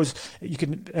 Who knows? You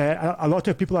can. A lot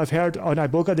of people I've heard on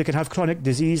Iboga, they can have chronic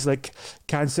disease like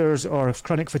cancers or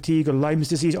chronic fatigue or Lyme's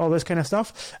disease, all this kind of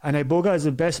stuff. And Iboga is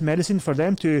the best medicine for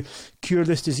them to cure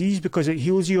this disease because it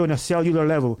heals you on a cellular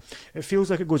level. It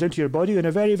feels like it goes into your body on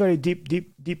a very, very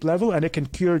deep level, and it can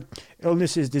cure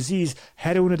illnesses, disease,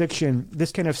 heroin addiction,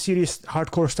 this kind of serious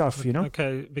hardcore stuff,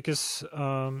 Okay, because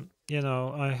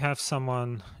I have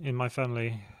someone in my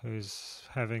family who's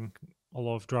having a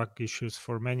lot of drug issues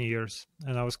for many years,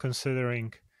 and I was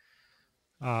considering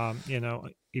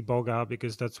Iboga,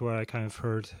 because that's what I kind of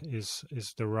heard is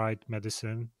the right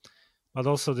medicine. But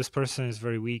also this person is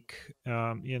very weak,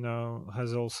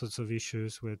 has all sorts of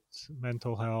issues with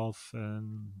mental health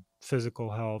and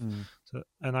physical health. So,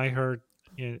 and I heard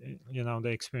the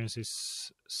experience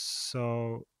is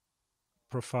so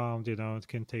profound, it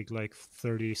can take like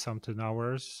 30 something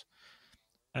hours.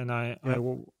 And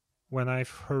when I've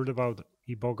heard about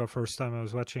Iboga first time, I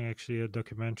was watching actually a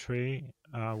documentary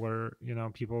where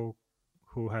people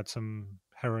who had some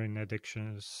heroin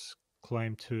addictions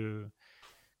claimed to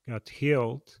got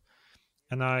healed,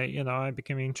 and I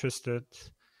became interested.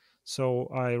 So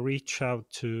I reached out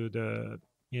to the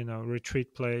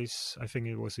retreat place, I think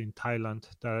it was in Thailand,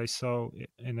 that I saw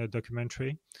in a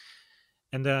documentary.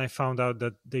 And then I found out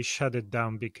that they shut it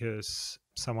down because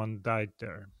someone died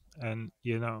there. And,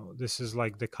 this is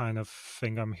like the kind of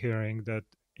thing I'm hearing, that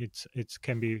it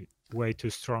can be way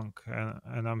too strong.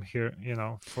 And I'm here,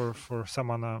 for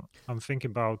someone I'm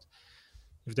thinking about,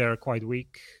 if they're quite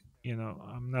weak,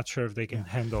 I'm not sure if they can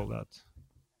handle that.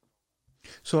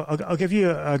 So I'll give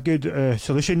you a good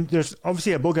solution. There's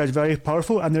obviously Iboga is very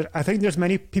powerful, and I think there's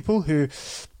many people who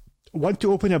want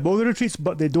to open Iboga retreats,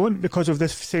 but they don't because of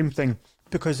this same thing.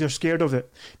 Because they're scared of it.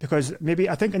 Because maybe,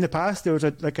 I think in the past there was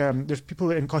there's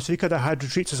people in Costa Rica that had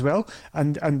retreats as well,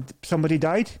 and somebody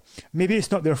died. Maybe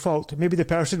it's not their fault. Maybe the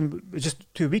person was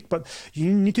just too weak. But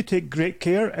you need to take great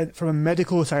care from a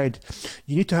medical side.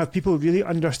 You need to have people really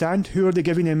understand who are they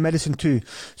giving their medicine to.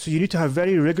 So you need to have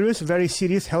very rigorous, very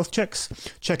serious health checks,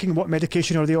 checking what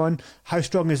medication are they on, how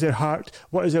strong is their heart,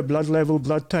 what is their blood level,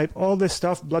 blood type, all this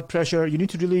stuff, blood pressure. You need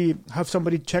to really have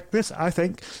somebody check this, I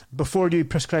think, before you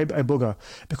prescribe Iboga.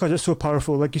 Because it's so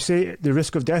powerful. Like you say, the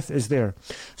risk of death is there.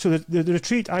 So the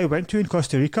retreat I went to in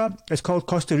Costa Rica is called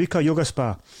Costa Rica Yoga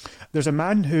Spa. There's a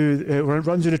man who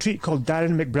runs a retreat called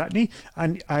Darren McBratney,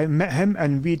 and I met him,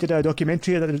 and we did a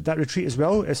documentary at that retreat as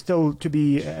well. It's still to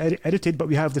be edited, but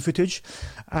we have the footage.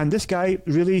 And this guy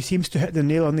really seems to hit the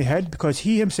nail on the head, because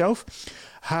he himself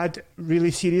had really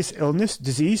serious illness,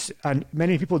 disease, and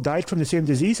many people died from the same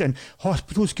disease, and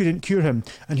hospitals couldn't cure him.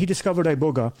 And he discovered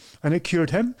Iboga, and it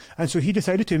cured him. And so he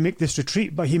decided to make this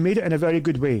retreat, but he made it in a very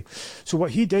good way. So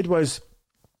what he did was,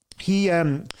 he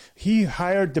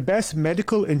hired the best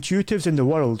medical intuitives in the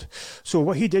world. So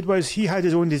what he did was, he had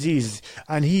his own disease,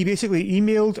 and he basically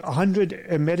emailed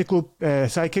 100 medical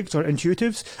psychics or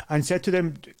intuitives and said to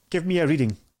them, give me a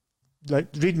reading. Like,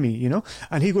 read me,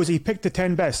 and he picked the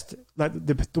 10 best, like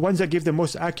the ones that gave the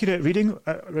most accurate reading,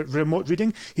 remote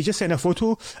reading. He just sent a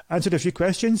photo, answered a few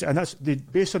questions, and that's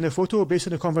based on the photo, based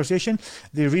on the conversation,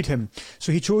 they read him.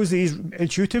 So he chose these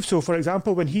intuitive. So for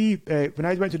example, when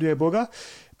I went to do Iboga,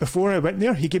 before I went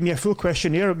there, he gave me a full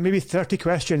questionnaire, maybe 30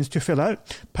 questions to fill out,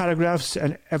 paragraphs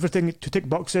and everything to tick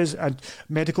boxes, and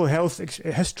medical health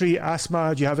history,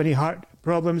 asthma, do you have any heart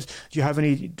problems, do you have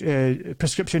any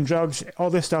prescription drugs,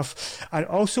 all this stuff. And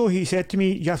also he said to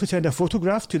me, you have to send a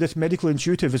photograph to this medical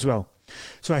intuitive as well.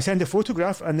 So I send a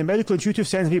photograph, and the medical intuitive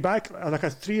sends me back like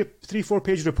a 4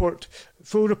 page report,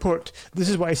 full report. This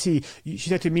is what I see. She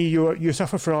said to me, you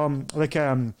suffer from like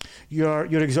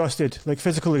you're exhausted, like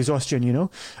physical exhaustion, you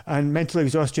know, and mental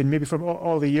exhaustion, maybe from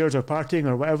all the years of partying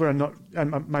or whatever,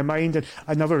 and my mind,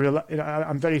 and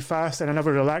I'm very fast and I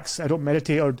never relax. I don't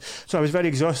meditate, so I was very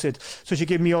exhausted. So she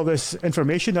gave me all this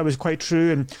information that was quite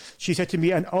true, and she said to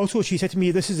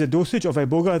me, this is the dosage of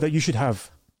iboga that you should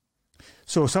have.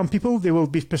 So some people, they will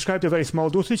be prescribed a very small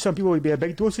dosage. Some people will be a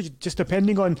big dosage, just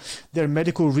depending on their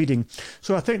medical reading.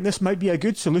 So I think this might be a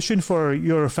good solution for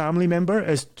your family member,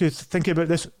 is to think about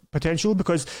this potential,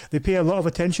 because they pay a lot of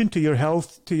attention to your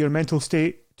health, to your mental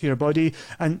state, to your body,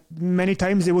 and many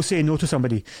times they will say no to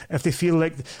somebody if they feel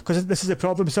like, because this is the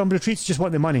problem, some retreats just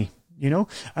want the money, you know,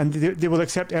 and they will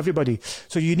accept everybody.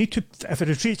 So you need to, if a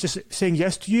retreat's just saying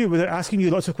yes to you without asking you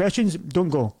lots of questions, don't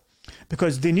go.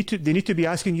 Because they need to be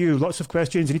asking you lots of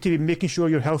questions. They need to be making sure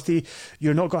you're healthy,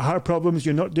 you're not got heart problems,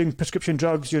 you're not doing prescription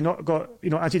drugs, you're not got,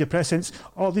 you know, antidepressants.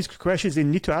 All these questions they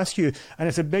need to ask you, and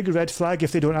it's a big red flag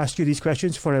if they don't ask you these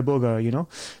questions for iboga, you know.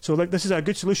 So like, this is a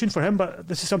good solution for him, but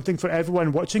this is something for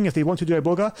everyone watching. If they want to do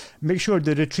iboga, make sure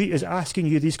the retreat is asking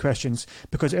you these questions,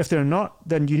 because if they're not,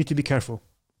 then you need to be careful.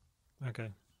 Okay,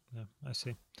 yeah, I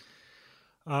see.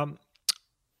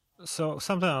 So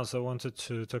something else I wanted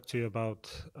to talk to you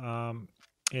about,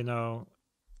 you know,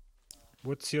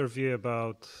 what's your view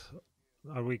about,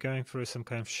 are we going through some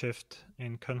kind of shift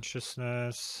in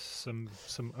consciousness,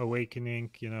 some awakening?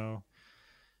 You know,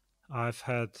 I've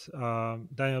had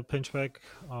Daniel Pinchbeck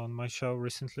on my show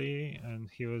recently, and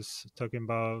he was talking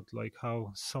about like how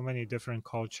so many different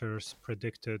cultures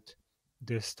predicted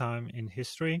this time in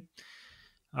history.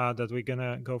 That we're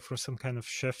gonna go through some kind of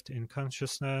shift in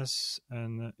consciousness,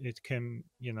 and it can,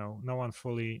 you know, no one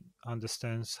fully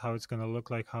understands how it's gonna look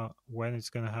like, when it's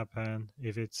gonna happen,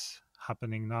 if it's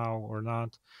happening now or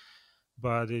not.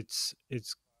 But it's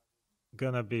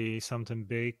gonna be something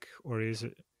big, or is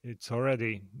it's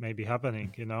already maybe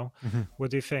happening? You know,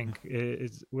 What do you think?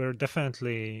 We're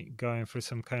definitely going through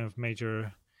some kind of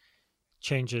major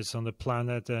changes on the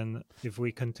planet, and if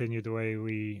we continue the way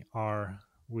we are,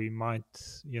 we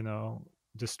might, you know,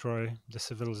 destroy the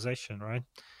civilization, right?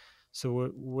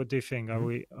 So what do you think? Are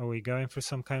we going for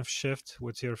some kind of shift?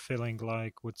 What's your feeling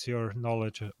like? What's your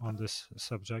knowledge on this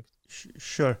subject?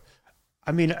 Sure.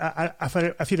 I mean,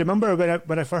 if you remember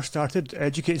when I first started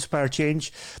Educate, Inspire,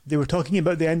 Change, they were talking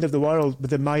about the end of the world with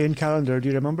the Mayan calendar. Do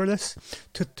you remember this?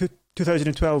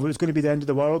 2012, it was going to be the end of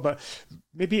the world, but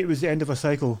maybe it was the end of a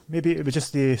cycle. Maybe it was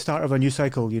just the start of a new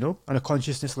cycle, you know, on a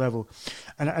consciousness level.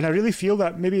 And I really feel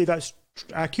that maybe that's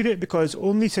accurate, because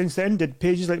only since then did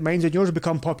pages like mine and yours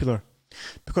become popular.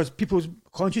 Because people's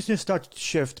consciousness started to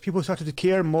shift. People started to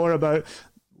care more about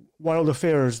world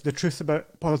affairs, the truth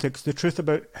about politics, the truth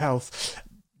about health.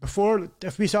 Before,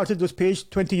 if we started those pages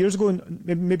 20 years ago,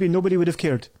 maybe nobody would have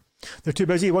cared. They're too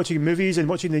busy watching movies and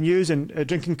watching the news and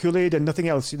drinking Kool-Aid and nothing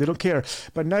else. They don't care.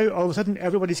 But now, all of a sudden,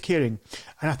 everybody's caring.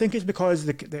 And I think it's because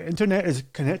the internet is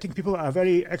connecting people at a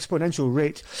very exponential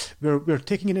rate. We're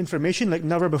taking in information like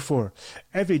never before.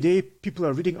 Every day, people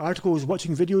are reading articles,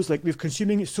 watching videos, like we're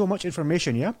consuming so much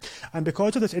information, yeah? And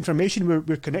because of this information,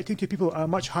 we're connecting to people at a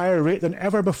much higher rate than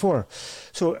ever before.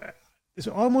 So it's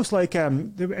almost like, it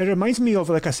reminds me of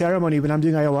like a ceremony when I'm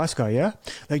doing ayahuasca, yeah?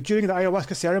 Like during the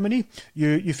ayahuasca ceremony,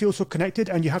 you feel so connected,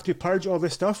 and you have to purge all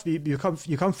this stuff. You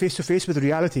come face to face with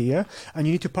reality, yeah? And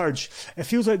you need to purge. It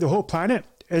feels like the whole planet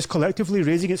is collectively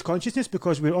raising its consciousness,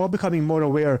 because we're all becoming more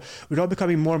aware, we're all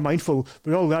becoming more mindful,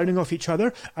 we're all learning off each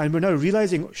other, and we're now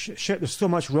realizing, shit, there's so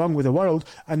much wrong with the world,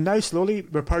 and now slowly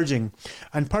we're purging.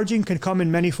 And purging can come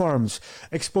in many forms: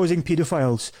 exposing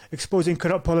pedophiles, exposing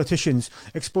corrupt politicians,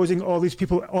 exposing all these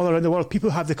people all around the world.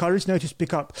 People have the courage now to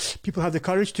speak up. People have the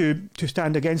courage to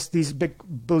stand against these big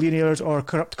billionaires or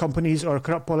corrupt companies or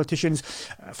corrupt politicians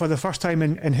for the first time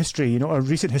in history, you know, or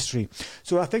recent history.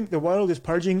 So I think the world is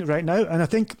purging right now, and I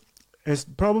think it's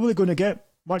probably going to get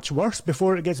much worse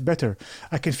before it gets better.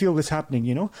 I can feel this happening,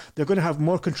 you know. They're going to have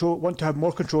more control, want to have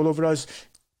more control over us.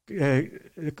 They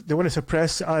want to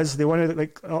suppress us. They want to,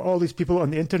 like, all these people on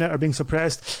the internet are being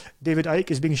suppressed. David Icke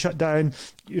is being shut down.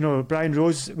 You know, Brian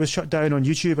Rose was shut down on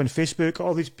YouTube and Facebook.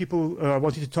 All these people are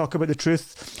wanting to talk about the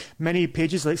truth. Many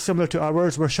pages like similar to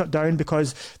ours were shut down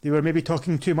because they were maybe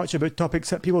talking too much about topics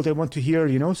that people didn't want to hear,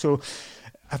 you know. So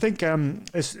I think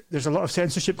there's a lot of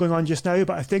censorship going on just now,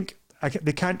 but I think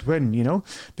they can't win, you know,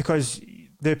 because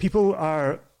the people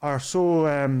are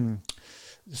so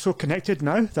so connected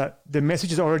now that the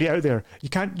message is already out there. You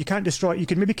can't destroy. You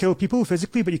can maybe kill people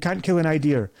physically, but you can't kill an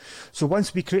idea. So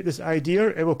once we create this idea,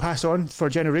 it will pass on for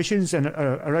generations and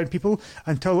around people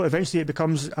until eventually it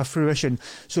becomes a fruition.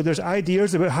 So there's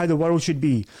ideas about how the world should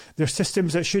be. There's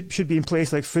systems that should be in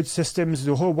place, like food systems.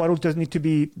 The whole world doesn't need to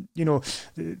be,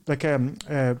 like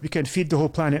we can feed the whole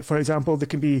planet, for example. There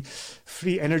can be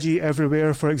free energy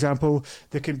everywhere, for example.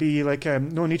 There can be like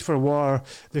no need for war.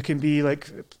 There can be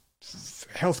like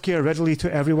healthcare readily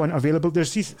to everyone available.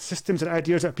 There's these systems and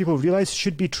ideas that people realize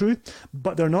should be true,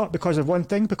 but they're not because of one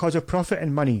thing, because of profit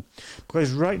and money.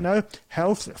 Because right now,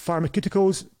 health,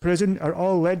 pharmaceuticals, prison are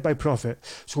all led by profit.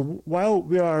 So while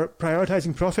we are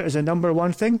prioritizing profit as a number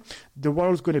one thing, the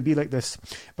world's going to be like this.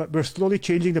 But we're slowly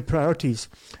changing the priorities.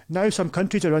 Now, some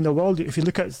countries around the world, if you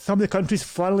look at some of the countries,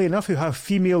 funnily enough, who have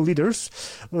female leaders,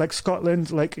 like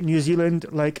Scotland, like New Zealand,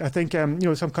 like I think,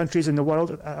 some countries in the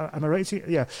world, am I right?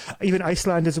 Yeah, even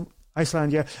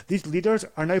Iceland, yeah. These leaders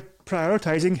are now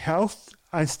prioritizing health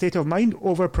and state of mind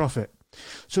over profit.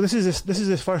 So this is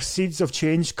the first seeds of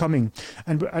change coming,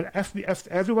 and if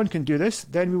everyone can do this,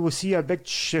 then we will see a big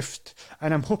shift.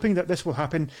 And I'm hoping that this will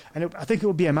happen. And I think it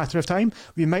will be a matter of time.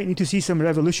 We might need to see some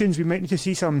revolutions. We might need to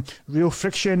see some real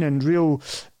friction and real.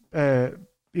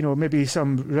 Maybe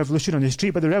some revolution on the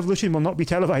street, but the revolution will not be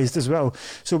televised as well.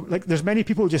 So, like, there's many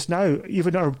people just now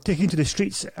even are taking to the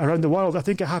streets around the world. I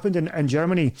think it happened in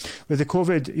Germany with the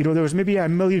COVID. There was maybe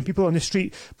 1 million people on the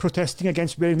street protesting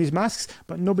against wearing these masks,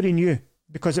 but nobody knew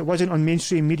because it wasn't on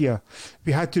mainstream media.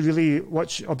 We had to really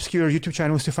watch obscure YouTube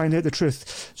channels to find out the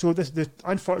truth. So,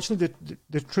 unfortunately,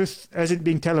 the truth isn't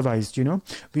being televised,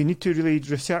 We need to really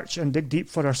research and dig deep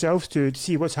for ourselves to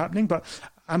see what's happening, but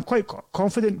I'm quite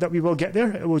confident that we will get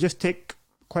there. It will just take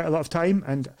quite a lot of time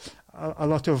and a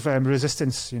lot of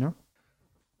resistance,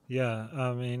 Yeah,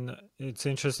 I mean, it's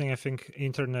interesting. I think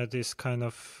internet is kind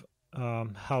of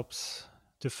helps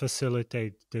to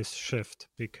facilitate this shift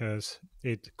because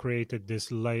it created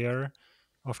this layer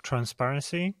of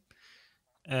transparency.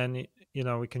 And,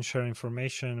 we can share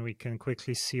information. We can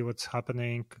quickly see what's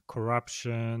happening,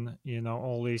 corruption,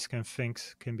 all these kind of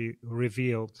things can be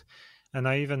revealed. And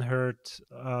I even heard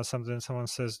someone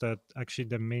says that actually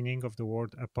the meaning of the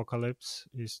word apocalypse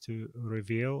is to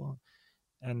reveal.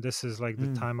 And this is like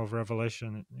the time of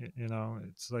revelation,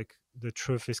 it's like the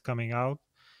truth is coming out.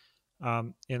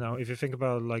 If you think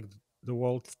about like the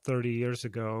world 30 years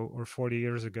ago or 40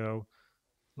 years ago,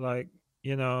 like,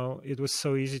 it was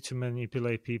so easy to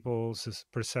manipulate people's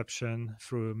perception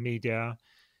through media.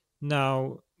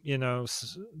 Now,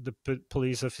 the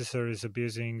police officer is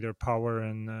abusing their power,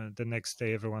 and the next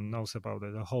day everyone knows about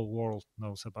it. The whole world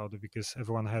knows about it because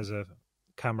everyone has a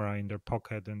camera in their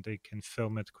pocket and they can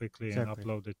film it quickly and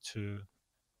upload it to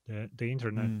the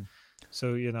internet.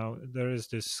 So, there is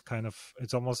this kind of,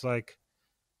 it's almost like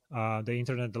the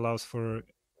internet allows for,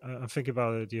 I'm thinking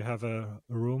about it, you have a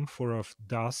room full of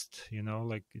dust,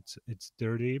 like it's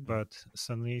dirty, but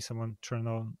suddenly someone turned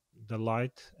on the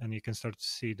light and you can start to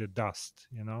see the dust,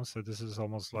 so this is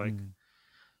almost like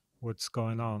what's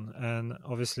going on. And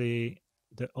obviously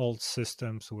the old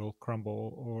systems will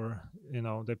crumble, or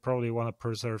they probably want to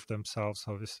preserve themselves,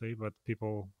 obviously, but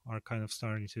people are kind of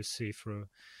starting to see through.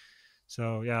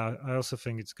 So yeah, I also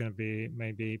think it's going to be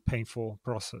maybe painful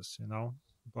process,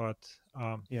 but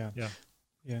yeah.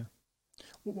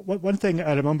 One thing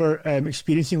I remember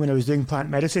experiencing when I was doing plant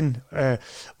medicine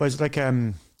was like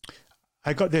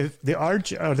I got the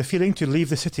urge or the feeling to leave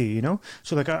the city,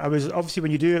 So like I was, obviously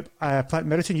when you do plant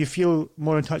medicine, you feel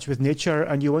more in touch with nature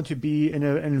and you want to be in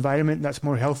an environment that's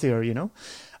more healthier,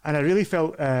 And I really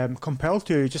felt compelled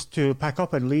to pack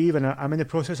up and leave, and I'm in the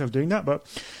process of doing that. But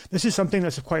this is something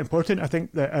that's quite important. I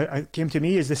think that came to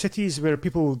me is the cities where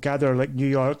people gather, like New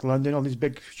York, London, all these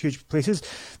big, huge places.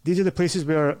 These are the places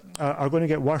where are going to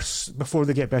get worse before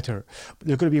they get better.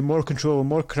 There's going to be more control,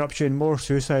 more corruption, more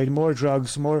suicide, more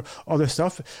drugs, more other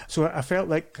stuff. So I felt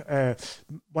like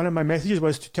one of my messages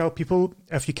was to tell people,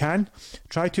 if you can,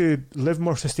 try to live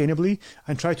more sustainably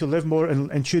and try to live more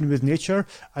in tune with nature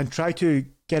and try to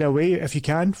get away, if you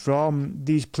can, from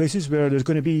these places where there's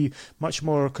going to be much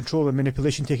more control and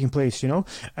manipulation taking place,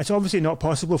 It's obviously not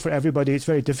possible for everybody. It's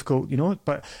very difficult,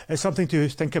 but it's something to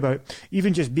think about.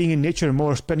 Even just being in nature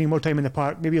more, spending more time in the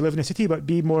park, maybe live in a city, but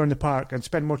be more in the park and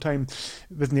spend more time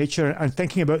with nature and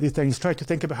thinking about these things. Try to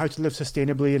think about how to live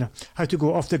sustainably and how to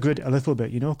go off the grid a little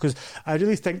bit, because I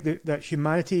really think that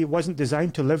humanity wasn't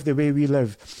designed to live the way we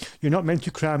live. You're not meant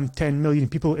to cram 10 million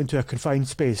people into a confined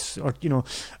space or,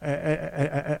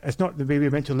 it's not the way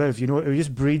we're meant to live. You know, it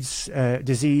just breeds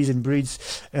disease and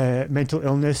breeds mental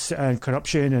illness and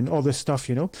corruption and all this stuff.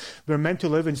 You know, we're meant to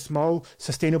live in small,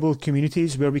 sustainable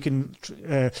communities where we can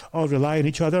all rely on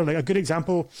each other. Like a good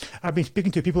example, I've been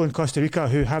speaking to people in Costa Rica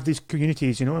who have these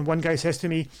communities. You know, and one guy says to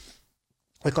me,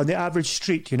 like on the average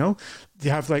street, you know, they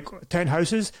have like 10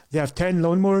 houses, they have 10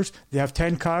 lawnmowers, they have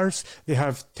 10 cars, they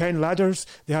have 10 ladders,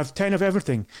 they have 10 of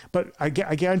everything. But I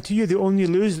guarantee you they only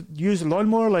use the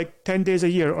lawnmower like 10 days a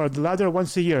year or the ladder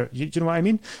once a year. Do you know what I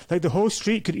mean? Like the whole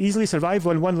street could easily survive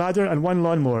on one ladder and one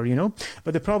lawnmower, you know?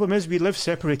 But the problem is we live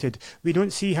separated. We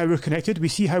don't see how we're connected. We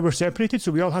see how we're separated.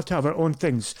 So we all have to have our own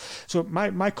things. So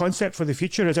my concept for the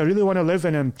future is I really want to live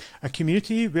in a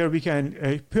community where we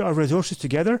can put our resources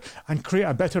together and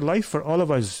create a better life for all of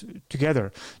us together. Do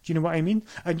you know what I mean?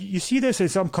 And you see this in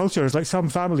some cultures, like some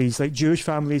families, like Jewish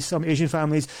families, some Asian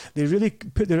families, they really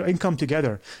put their income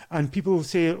together. And people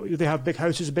say they have big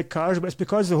houses, big cars, but it's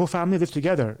because the whole family lives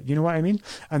together. You know what I mean?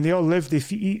 And they all live, they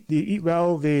eat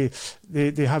well, they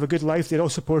have a good life, they're all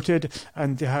supported,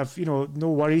 and they have, you know,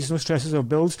 no worries, no stresses or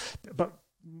bills. But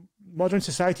modern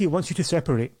society wants you to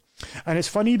separate. And it's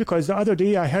funny because the other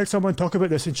day I heard someone talk about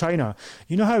this in China.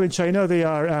 You know how in China they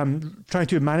are trying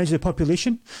to manage the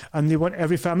population and they want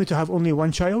every family to have only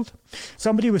one child?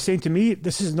 Somebody was saying to me,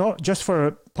 this is not just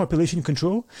for population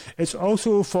control. It's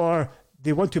also for,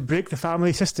 they want to break the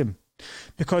family system.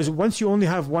 Because once you only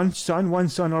have one son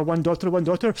or one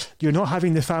daughter, you're not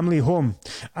having the family home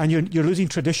and you're losing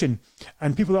tradition.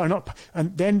 And people are not,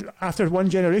 and then after one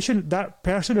generation, that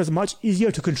person is much easier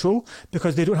to control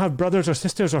because they don't have brothers or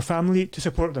sisters or family to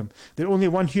support them. They're only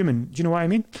one human. Do you know what I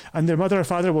mean? And their mother or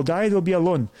father will die, they'll be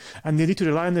alone and they need to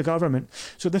rely on the government.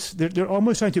 So they're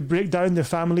almost trying to break down the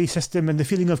family system and the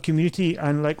feeling of community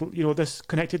and, like, you know, this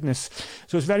connectedness.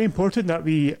 So it's very important that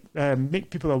we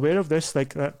make people aware of this,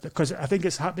 like that, because I think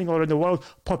it's happening all around the world.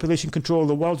 Population control,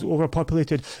 the world's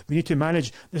overpopulated, we need to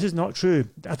manage. This is not true.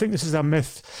 I think this is a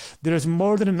myth. There is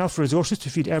more than enough resources to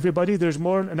feed everybody. There's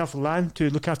more than enough land to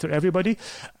look after everybody,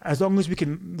 as long as we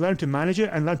can learn to manage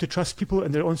it and learn to trust people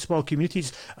in their own small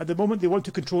communities. At the moment, they want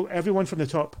to control everyone from the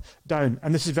top down,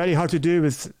 and this is very hard to do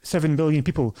with 7 billion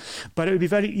people. But it would be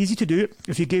very easy to do it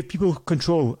if you gave people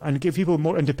control and give people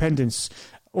more independence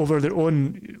over their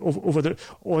own,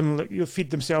 like, you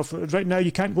feed themselves. Right now,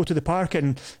 you can't go to the park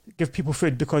and give people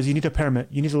food because you need a permit,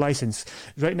 you need a license.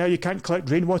 Right now, you can't collect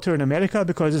rainwater in America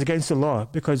because it's against the law.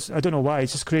 Because I don't know why,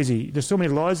 it's just crazy. There's so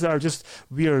many laws that are just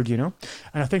weird, you know.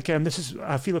 And I think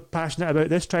I feel passionate about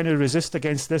this, trying to resist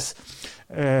against this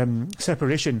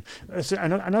separation. So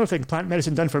another thing plant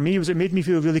medicine done for me was it made me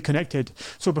feel really connected.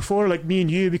 So before, like me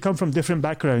and you, we come from different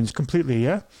backgrounds completely,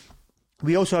 yeah.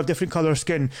 We also have different colour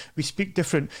skin. We speak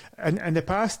different. And in the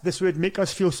past, this would make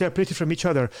us feel separated from each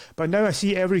other. But now I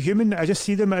see every human, I just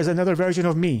see them as another version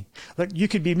of me. Like, you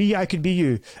could be me, I could be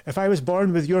you. If I was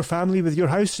born with your family, with your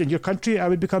house, in your country, I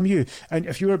would become you. And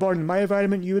if you were born in my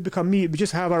environment, you would become me. We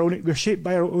just have we're shaped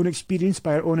by our own experience,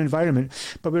 by our own environment.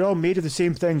 But we're all made of the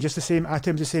same thing, just the same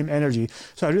atoms, the same energy.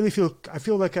 So I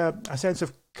feel like a sense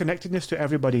of connectedness to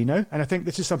everybody now, and I think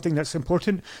this is something that's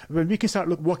important. When we can start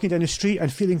walking down the street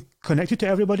and feeling connected to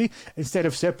everybody instead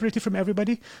of separated from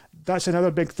everybody, that's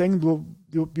another big thing.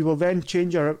 We will then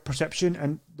change our perception,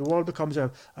 and the world becomes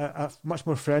a much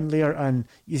more friendlier and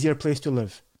easier place to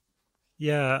live.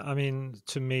 Yeah, I mean,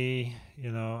 to me,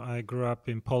 you know, I grew up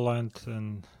in Poland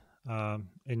and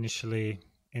initially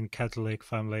in Catholic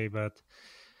family, but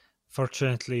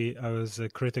fortunately I was a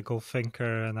critical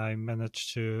thinker and I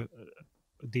managed to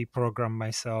deprogram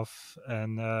myself.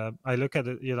 And I look at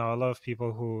it, you know, a lot of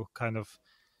people who kind of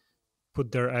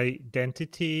put their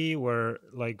identity where,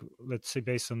 like, let's say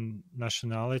based on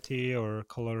nationality or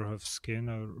color of skin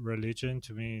or religion.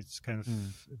 To me, it's kind of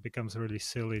it becomes really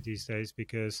silly these days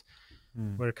because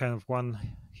we're kind of one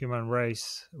human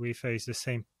race. We face the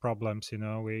same problems, you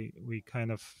know.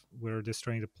 We're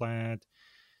destroying the planet,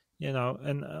 you know,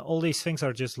 and all these things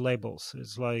are just labels.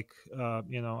 It's like,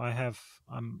 you know,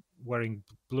 I'm wearing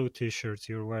blue t-shirts,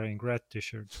 you're wearing red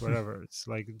t-shirts, whatever. It's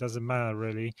like, it doesn't matter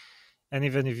really. And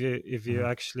even if you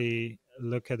actually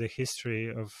look at the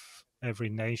history of every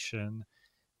nation,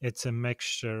 it's a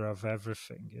mixture of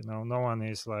everything, you know. No one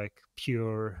is like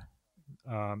pure,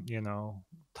 you know,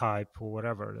 type or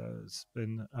whatever. There's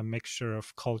been a mixture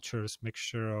of cultures,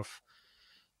 mixture of,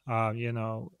 you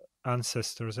know,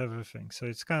 ancestors, everything. So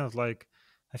it's kind of like,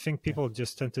 I think people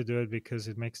just tend to do it because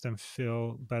it makes them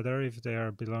feel better if they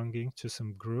are belonging to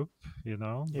some group, you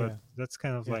know. But that's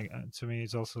kind of like, to me,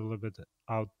 it's also a little bit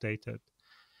outdated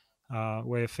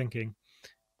way of thinking.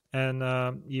 And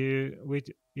you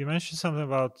mentioned something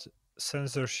about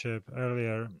censorship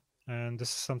earlier, and this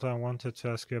is something I wanted to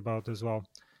ask you about as well.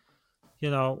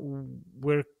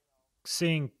 We're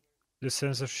seeing the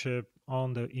censorship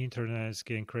on the internet is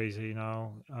getting crazy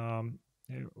now.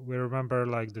 We remember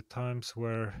like the times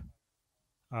where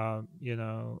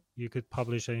you could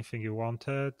publish anything you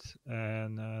wanted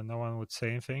and no one would say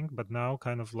anything. But now,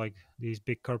 kind of like these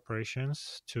big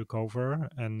corporations took over,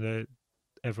 and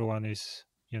everyone is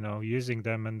using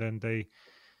them, and then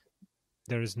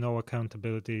there is no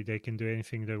accountability. They can do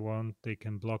anything they want. They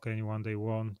can block anyone they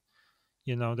want.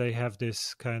 They have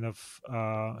this kind of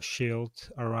shield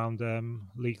around them,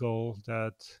 legal,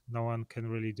 that no one can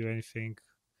really do anything.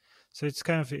 So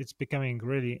it's becoming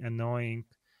really annoying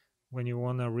when you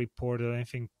want to report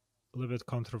anything a little bit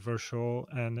controversial,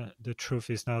 and the truth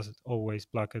is not always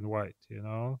black and white.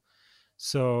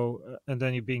 So and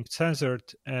then you're being censored,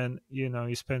 and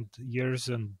you spent years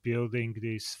on building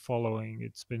this following.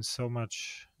 It's been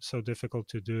so difficult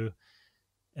to do,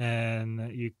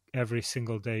 and you every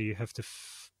single day you have to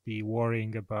be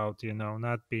worrying about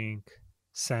not being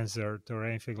censored or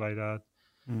anything like that.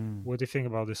 What do you think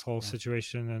about this whole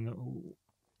situation, and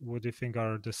what do you think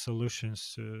are the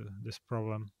solutions to this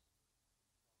problem?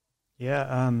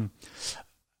 Yeah,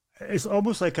 it's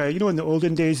almost like in the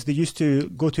olden days they used to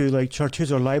go to like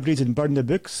churches or libraries and burn the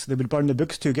books. They would burn the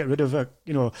books to get rid of a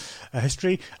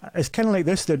history. It's kind of like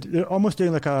this. They're almost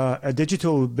doing like a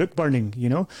digital book burning.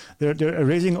 They're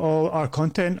erasing all our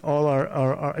content, all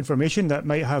our information that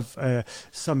might have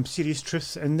some serious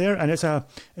truths in there. And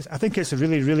I think it's a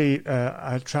really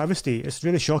a travesty. It's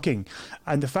really shocking.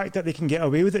 And the fact that they can get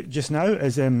away with it just now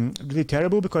is really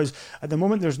terrible, because at the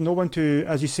moment there's no one to,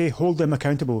 as you say, hold them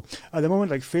accountable. At the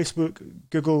moment, like Facebook,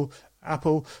 Google,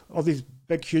 Apple, all these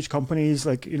big, huge companies,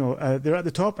 like, they're at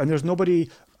the top, and there's nobody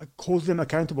holds them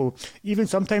accountable. Even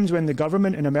sometimes when the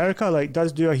government in America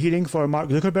does do a hearing for Mark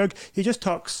Zuckerberg, he just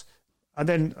talks, and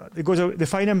then it goes out. They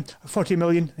fine him 40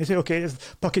 million. They say, okay,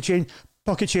 it's pocket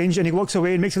change, and he walks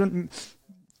away and makes it. It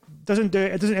doesn't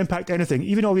impact anything.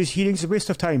 Even all these hearings are a waste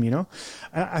of time.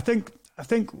 I think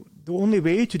the only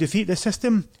way to defeat this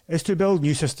system is to build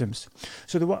new systems.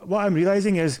 So what I'm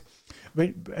realizing is,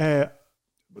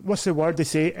 what's the word they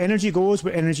say? Energy goes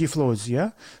where energy flows.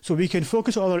 Yeah. So we can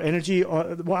focus all our energy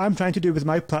on what I'm trying to do with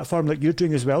my platform, like you're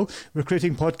doing as well. We're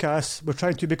creating podcasts. We're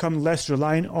trying to become less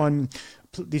reliant on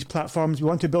these platforms. We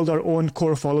want to build our own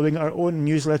core following, our own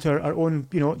newsletter, our own,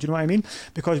 do you know what I mean?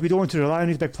 Because we don't want to rely on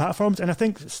these big platforms. And I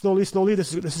think slowly,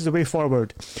 this is the way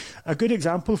forward. A good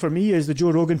example for me is the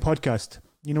Joe Rogan podcast.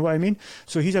 You know what I mean?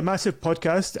 So he's a massive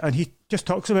podcast, and he just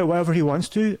talks about whatever he wants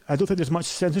to. I don't think there's much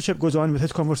censorship goes on with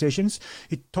his conversations.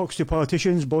 He talks to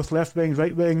politicians, both left wing,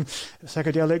 right wing,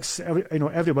 psychedelics,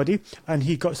 everybody. And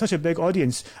he got such a big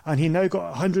audience, and he now got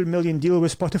a 100 million deal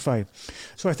with Spotify.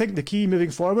 So I think the key moving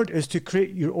forward is to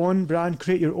create your own brand,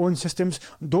 create your own systems.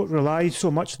 Don't rely so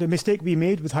much. The mistake we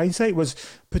made with hindsight was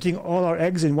putting all our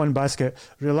eggs in one basket,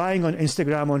 relying on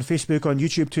Instagram, on Facebook, on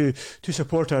YouTube to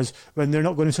support us, when they're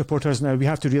not going to support us now. We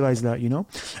have to realize that,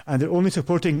 and they're only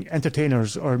supporting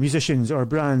entertainers or musicians or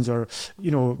brands or,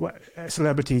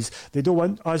 celebrities. They don't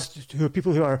want us who are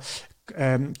people who are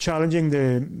challenging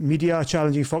the media,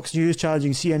 challenging Fox News,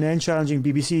 challenging CNN, challenging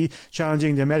BBC,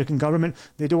 challenging the American government.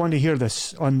 They don't want to hear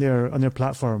this on their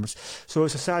platforms. So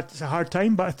it's a hard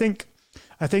time, but I think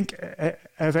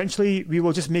eventually we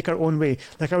will just make our own way.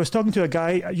 Like I was talking to a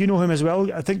guy, you know him as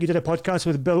well. I think you did a podcast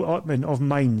with Bill Ottman of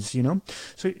Minds,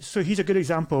 So he's a good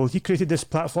example. He created this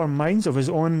platform, Minds, of his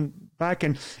own back,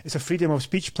 and it's a freedom of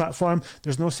speech platform.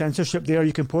 There's no censorship there.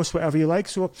 You can post whatever you like.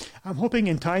 So I'm hoping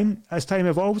as time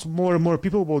evolves, more and more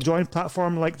people will join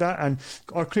platform like that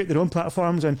or create their own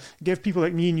platforms and give people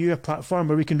like me and you a platform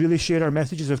where we can really share our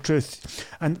messages of truth.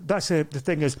 And that's the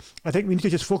thing is, I think we need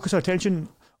to just focus our attention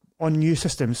on new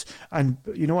systems, and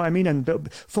you know what I mean,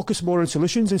 and focus more on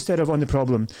solutions instead of on the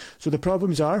problem. So the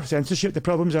problems are censorship, the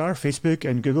problems are Facebook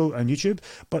and Google and YouTube,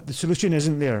 but the solution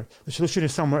isn't there. The solution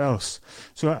is somewhere else.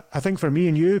 So I think for me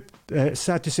and you, it's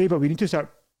sad to say, but we need to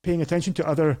start paying attention to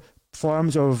other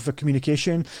forms of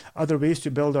communication, other ways to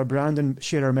build our brand and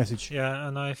share our message. Yeah,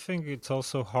 and I think it's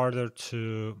also harder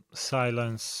to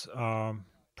silence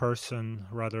person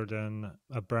rather than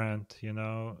a brand,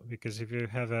 because if you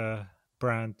have a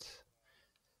brand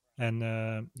and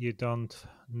you don't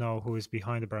know who is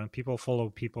behind the brand, people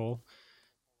follow people.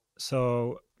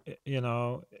 So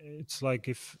it's like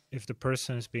if the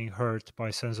person is being hurt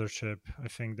by censorship, I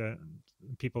think that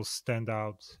people stand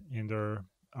out in their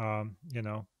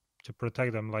to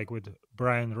protect them, like with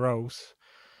Brian Rose,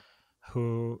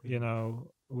 who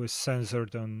was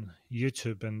censored on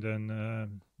YouTube, and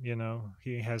then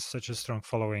he has such a strong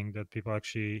following that people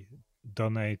actually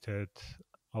donated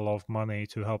a lot of money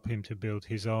to help him to build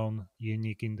his own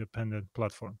unique independent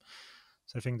platform.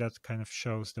 So I think that kind of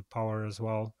shows the power as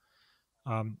well.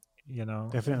 um,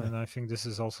 Definitely. and I think this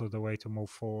is also the way to move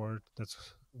forward.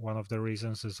 That's one of the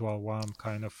reasons as well why I'm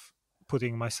kind of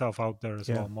putting myself out there as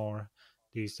Yeah. well more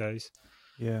these days.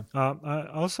 Yeah. I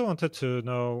also wanted to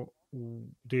know,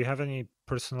 do you have any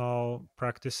personal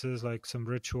practices, like some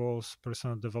rituals,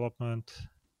 personal development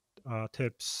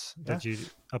tips Yeah. that you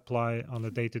apply on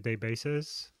a day-to-day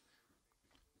basis?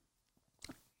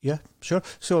 Yeah. Sure.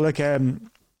 So like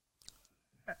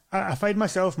I find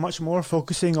myself much more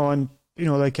focusing on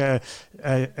like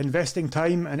investing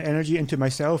time and energy into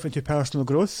myself, into personal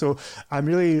growth. So I've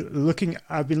been looking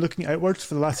outwards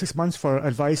for the last 6 months for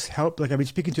advice, help. Like I've been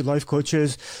speaking to life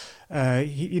coaches,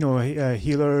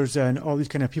 healers, and all these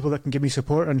kind of people that can give me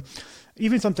support. And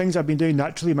even some things I've been doing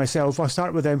naturally myself, I'll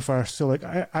start with them first. So like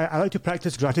I like to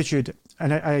practice gratitude,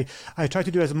 and I try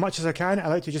to do as much as I can. I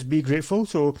like to just be grateful.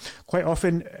 So quite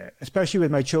often, especially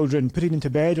with my children, putting them to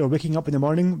bed or waking up in the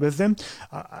morning with them,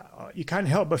 you can't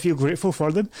help but feel grateful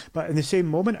for them. But in the same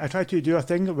moment, I try to do a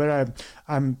thing where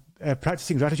I'm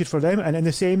practicing gratitude for them, and in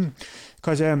the same,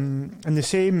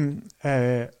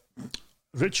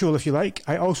 ritual, if you like,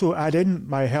 I also add in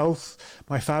my health,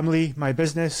 my family, my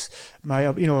business, my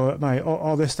my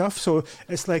all this stuff. So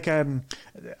it's like a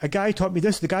guy taught me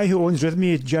this. The guy who owns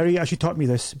Rhythmy, Jerry, actually taught me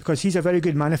this because he's a very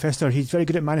good manifester. He's very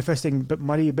good at manifesting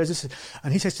money, business,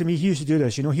 and he says to me he used to do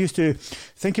this. He used to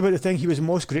think about the thing he was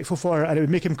most grateful for, and it would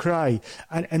make him cry.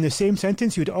 And in the same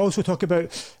sentence, he would also talk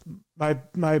about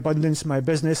my abundance, my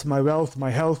business, my wealth,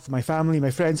 my health, my family, my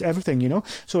friends, everything,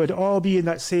 So it'd all be in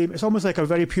that same, it's almost like a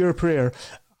very pure prayer.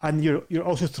 And you're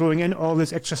also throwing in all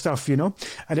this extra stuff,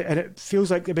 and it feels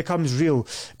like it becomes real.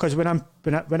 Because when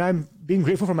I'm being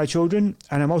grateful for my children,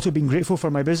 and I'm also being grateful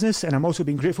for my business, and I'm also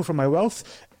being grateful for my wealth,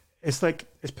 it's like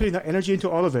it's putting that energy into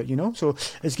all of it, So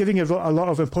it's giving a lot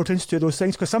of importance to those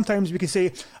things, because sometimes we can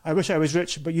say, "I wish I was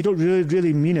rich," but you don't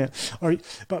really mean it.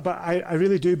 But I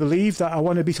really do believe that I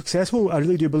want to be successful. I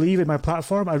really do believe in my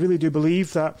platform. I really do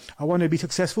believe that I want to be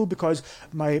successful because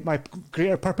my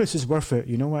greater purpose is worth it.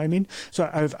 You know what I mean? So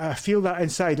I feel that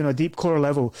inside on a deep core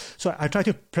level. So I try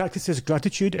to practice this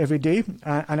gratitude every day,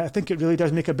 and I think it really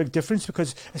does make a big difference,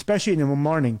 because especially in the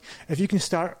morning, if you can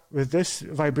start with this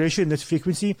vibration, this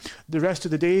frequency, the rest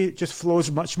of the day just flows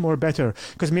much more better.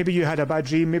 Because maybe you had a bad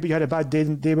dream, maybe you had a bad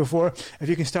day before. If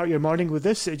you can start your morning with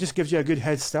this, it just gives you a good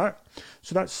head start.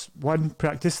 So that's one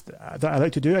practice that I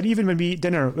like to do. And even when we eat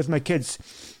dinner with my kids,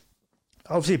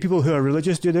 obviously people who are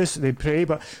religious do this, they pray,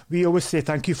 but we always say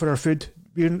thank you for our food.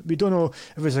 We don't know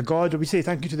if it's a God, or we say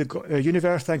thank you to the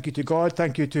universe, thank you to God,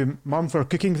 thank you to mum for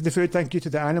cooking the food, thank you to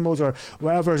the animals or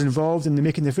whatever is involved in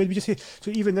making the food. We just say,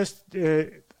 so even this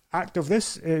act of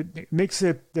this makes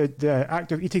the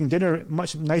act of eating dinner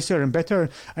much nicer and better,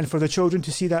 and for the children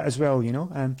to see that as well,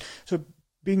 so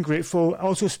being grateful,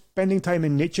 also spending time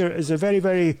in nature is a very,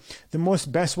 very, the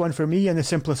most best one for me, and the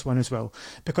simplest one as well.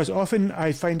 Because often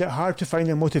I find it hard to find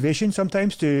the motivation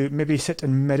sometimes to maybe sit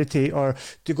and meditate, or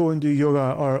to go and do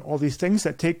yoga, or all these things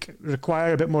that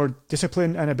require a bit more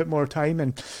discipline and a bit more time,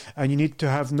 and you need to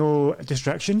have no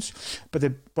distractions. But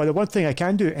the one thing I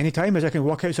can do anytime is I can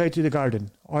walk outside to the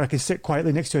garden, or I can sit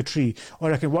quietly next to a tree,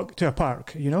 or I can walk to a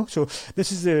park, So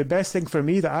this is the best thing for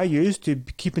me that I use to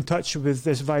keep in touch with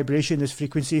this vibration, this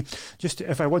frequency. Just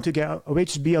if I want to get away,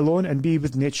 just be alone and be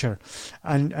with nature,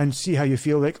 and see how you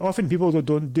feel. Like often people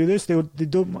don't do this. They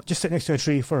don't just sit next to a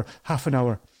tree for half an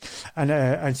hour,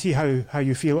 and see how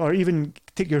you feel, or even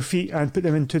take your feet and put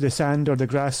them into the sand or the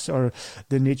grass or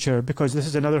the nature, because this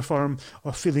is another form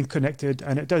of feeling connected,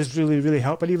 and it does really, really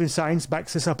help. And even science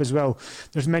backs this up as well.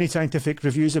 There's many scientific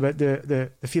reviews about the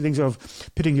feelings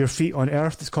of putting your feet on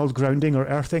earth. It's called grounding or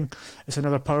earthing. It's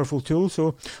another powerful tool.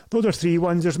 So those are 3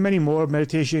 ones. There's many more: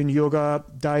 meditation, yoga,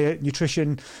 diet,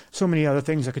 nutrition, so many other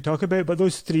things I could talk about, but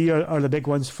those 3 are the big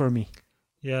ones for me.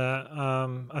 Yeah,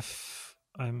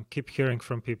 I keep hearing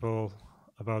from people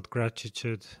about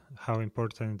gratitude, how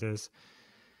important it is.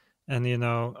 And,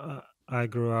 I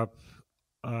grew up,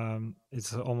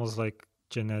 it's almost like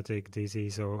genetic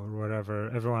disease or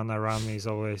whatever. Everyone around me is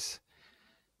always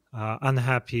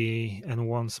unhappy and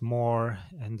wants more.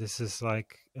 And this is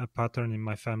like a pattern in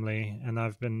my family. And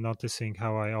I've been noticing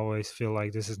how I always feel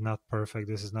like this is not perfect,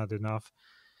 this is not enough.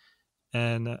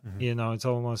 And, it's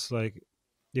almost like,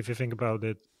 if you think about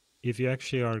it, if you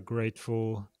actually are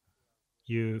grateful,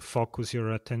 you focus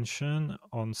your attention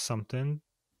on something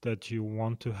that you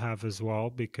want to have as well,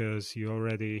 because you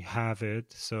already have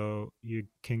it, so you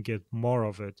can get more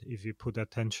of it if you put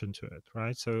attention to it,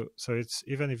 right? So it's,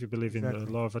 even if you believe in the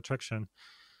Exactly. law of attraction,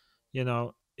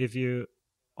 if you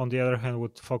on the other hand,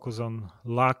 would focus on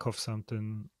lack of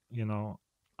something,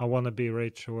 I want to be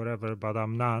rich or whatever, but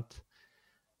I'm not,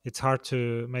 it's hard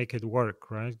to make it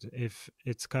work, right? If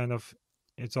it's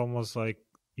almost like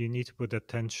you need to put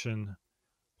attention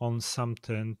on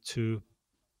something to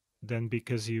then,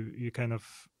 because you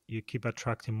keep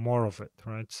attracting more of it,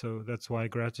 right? So that's why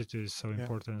gratitude is so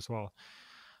important as well.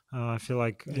 I feel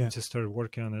like I need to start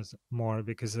working on it more,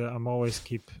 because I'm always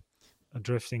keep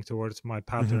drifting towards my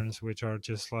patterns, which are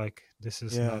just like, this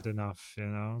is not enough,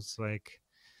 it's like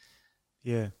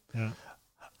a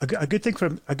good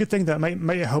thing that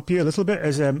might help you a little bit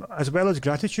is, as well as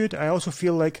gratitude, I also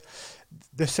feel like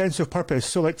the sense of purpose.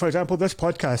 So like, for example, this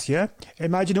podcast,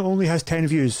 imagine it only has 10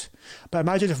 views, but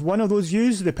imagine if one of those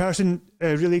views, the person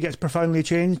really gets profoundly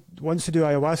changed, wants to do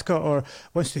ayahuasca or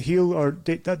wants to heal, or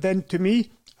then to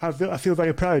me, I feel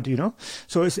very proud,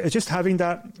 So it's just having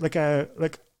that,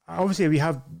 like obviously we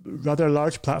have rather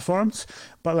large platforms,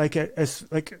 but like it's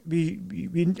like we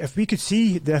if we could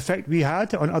see the effect we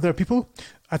had on other people,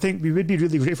 I think we would be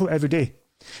really grateful every day.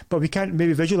 But we can't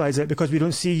maybe visualize it because we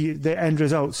don't see the end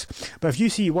results. But if you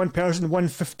see one person, one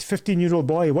 15-year-old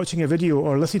boy watching a video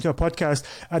or listening to a podcast,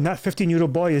 and that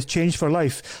 15-year-old boy is changed for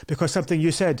life because something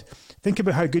you said, think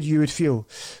about how good you would feel.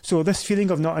 So this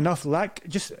feeling of not enough, lack,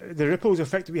 just the ripples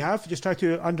effect we have, just try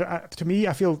to me,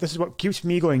 I feel this is what keeps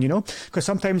me going, because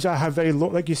sometimes I have very low,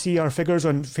 like you see our figures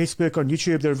on Facebook, on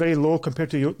YouTube, they're very low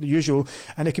compared to the usual,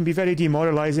 and it can be very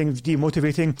demoralizing,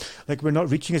 demotivating, like we're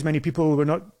not reaching as many people, we're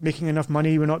not making enough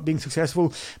money, we're not being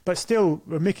successful, but still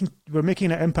we're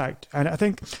making an impact. And I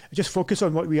think just focus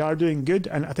on what we are doing good,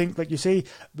 and I think, like you say,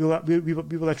 we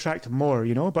will attract more,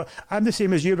 But I'm the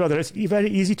same as you, brother. It's very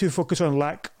easy to focus on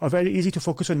lack, or very easy to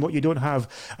focus on what you don't have,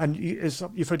 and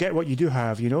you forget what you do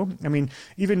have. I mean,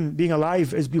 even being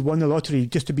alive is we won the lottery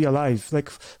just to be alive. Like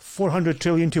 400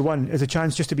 trillion to 1 is a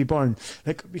chance just to be born.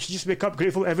 Like we should just wake up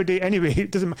grateful every day anyway.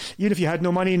 It doesn't, even if you had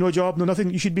no money, no job, no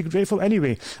nothing, you should be grateful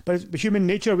anyway. But human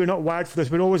nature, we're not wired for this.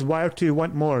 We're always wired to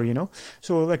want more,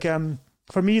 So like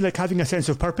for me, like having a sense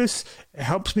of purpose, it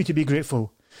helps me to be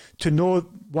grateful, to know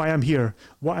why I'm here.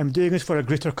 What I'm doing is for a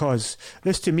greater cause.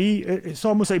 This to me, it's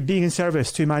almost like being in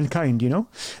service to mankind,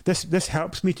 This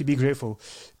helps me to be grateful,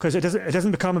 because it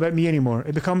doesn't become about me anymore.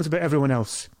 It becomes about everyone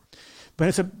else. When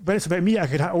it's about me, I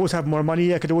could always have more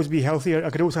money. I could always be healthier. I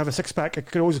could always have a six pack. I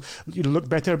could always look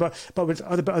better. But with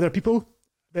other people,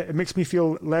 it makes me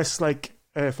feel less like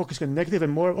focusing on negative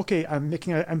and more, okay,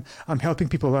 I'm helping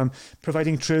people, I'm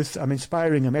providing truth, I'm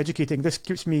inspiring, I'm educating. This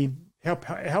helps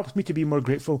me to be more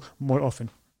grateful more often.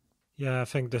 Yeah, I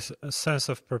think this sense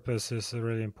of purpose is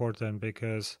really important,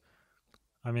 because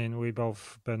I mean, we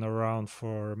both been around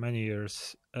for many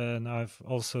years, and I've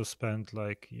also spent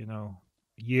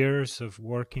years of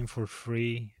working for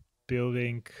free,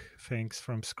 building things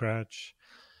from scratch,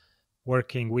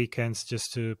 working weekends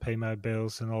just to pay my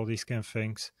bills and all these kind of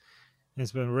things.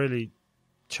 It's been really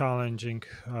challenging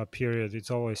period.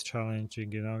 It's always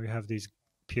challenging, you have these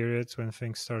periods when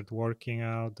things start working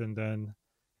out, and then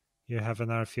you have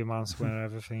another few months when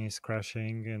everything is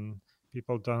crashing, and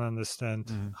people don't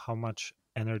understand how much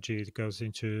energy it goes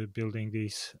into building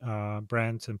these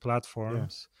brands and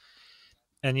platforms.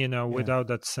 And without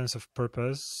that sense of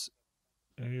purpose,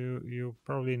 you'll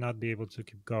probably not be able to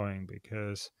keep going.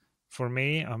 Because for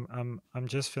me, I'm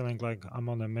just feeling like I'm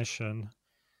on a mission.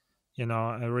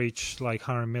 I reached like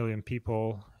 100 million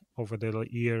people over the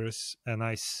years, and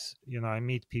I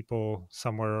meet people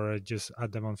somewhere, or I just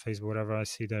add them on Facebook, whatever. I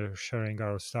see they're sharing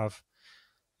our stuff,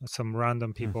 some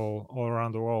random people all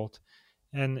around the world.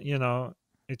 And,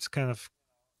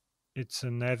 it's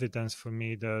an evidence for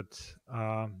me that,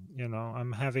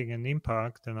 I'm having an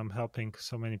impact and I'm helping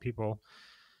so many people.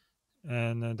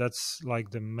 And that's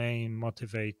like the main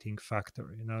motivating factor.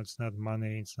 It's not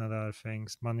money, it's not other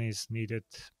things. Money is needed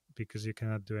because you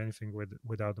cannot do anything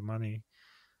without the money.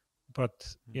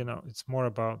 But, it's more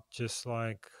about just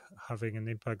like having an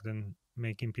impact and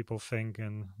making people think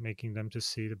and making them to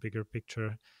see the bigger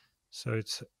picture. So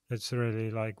it's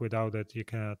really like, without it, you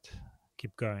cannot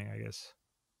keep going, I guess.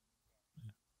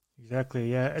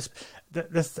 Exactly, yeah. It's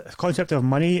this concept of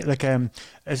money, like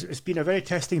it's been a very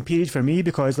testing period for me,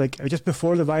 because like just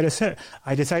before the virus hit,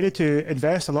 I decided to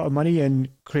invest a lot of money in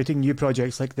creating new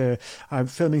projects. Like I'm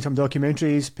filming some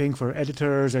documentaries, paying for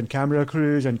editors and camera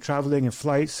crews, and traveling and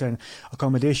flights and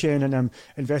accommodation, and I'm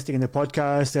investing in the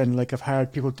podcast, and like I've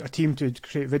hired a team to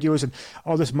create videos, and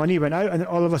all this money went out, and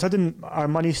all of a sudden our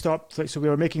money stopped. Like, so we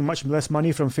were making much less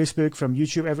money from Facebook, from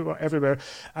YouTube, everywhere,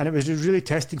 and it was really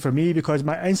testing for me, because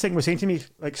my instinct was saying to me,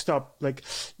 stop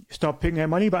putting out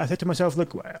money. But I said to myself,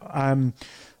 look,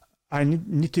 I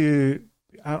need to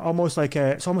almost like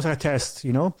it's almost like a test,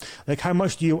 you know, like how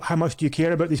much do you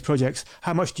care about these projects?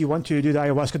 How much do you want to do the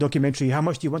ayahuasca documentary? How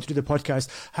much do you want to do the podcast?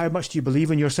 How much do you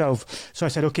believe in yourself? So I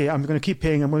said, okay, I'm going to keep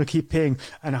paying,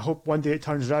 and I hope one day it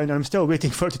turns around. And I'm still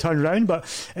waiting for it to turn around, but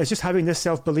it's just having this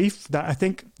self-belief that I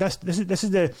think this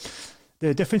is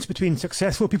the difference between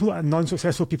successful people and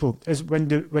non-successful people is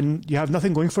when you have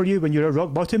nothing going for you, when you're at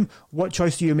rock bottom, what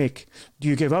choice do you make? Do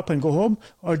you give up and go home,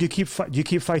 or do you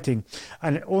keep fighting?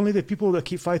 And only the people that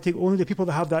keep fighting, only the people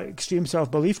that have that extreme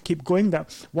self-belief keep going,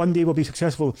 that one day we'll be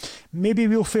successful. Maybe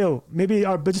we'll fail, maybe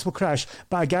our business will crash,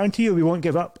 but I guarantee you we won't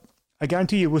give up. I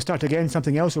guarantee you we'll start again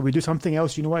something else, or we do something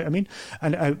else, you know what I mean?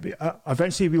 And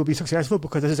eventually we will be successful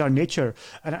because this is our nature.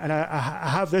 And I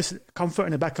have this comfort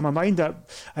in the back of my mind that,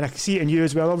 and I can see it in you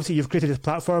as well. Obviously you've created this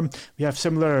platform. We have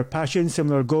similar passions,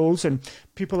 similar goals, and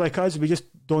people like us, we just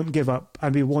don't give up,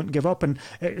 and we won't give up. And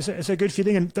it's a good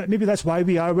feeling, and maybe that's why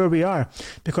we are where we are,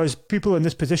 because people in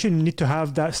this position need to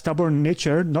have that stubborn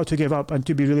nature not to give up and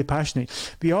to be really passionate.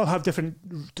 We all have different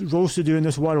roles to do in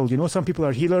this world, you know. Some people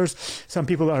are healers, some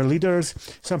people are leaders,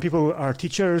 some people are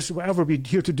teachers, whatever we're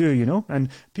here to do, you know. And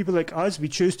people like us, we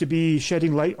choose to be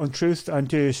shedding light on truth and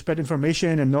to spread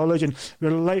information and knowledge, and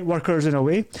we're light workers in a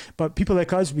way. But people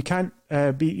like us, we can't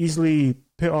be easily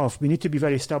put off. We need to be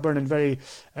very stubborn and very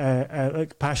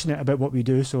like passionate about what we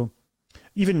do. So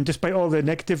even despite all the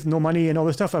negative, no money and all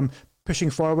this stuff, I'm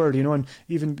pushing forward, you know. And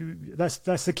even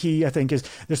that's the key, I think. Is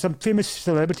there's some famous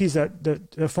celebrities that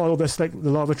follow this, like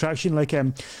the law of attraction. Like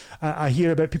I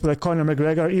hear about people like Conor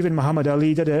McGregor, even Muhammad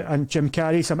Ali did it, and Jim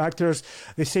Carrey, some actors.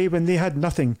 They say when they had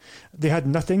nothing,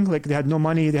 like they had no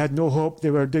money, they had no hope,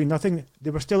 they were doing nothing, they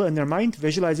were still in their mind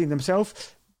visualizing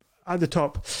themselves at the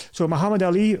top. So Muhammad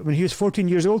Ali, when he was 14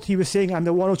 years old, he was saying, I'm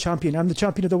the world champion. I'm the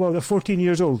champion of the world at 14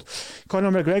 years old.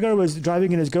 Conor McGregor was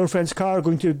driving in his girlfriend's car,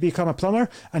 going to become a plumber.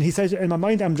 And he says, in my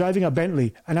mind, I'm driving a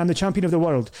Bentley and I'm the champion of the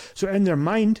world. So in their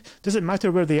mind, doesn't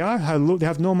matter where they are, how low, they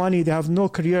have no money, they have no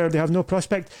career, they have no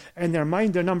prospect. In their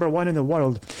mind, they're number one in the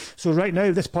world. So right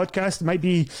now, this podcast might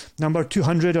be number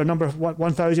 200 or number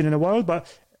 1,000 in the world, but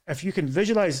if you can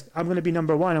visualize, I'm going to be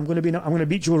number one, I'm going to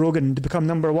beat Joe Rogan to become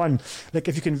number one. Like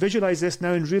if you can visualize this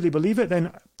now and really believe it,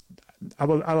 then I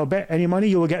will bet any money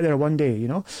you will get there one day, you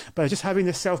know. But just having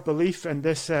this self-belief and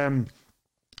this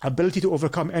ability to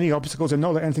overcome any obstacles and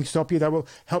not let anything stop you, that will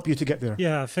help you to get there.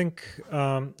 Yeah, I think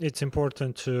it's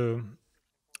important to,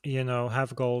 you know,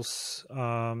 have goals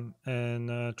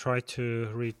and try to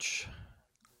reach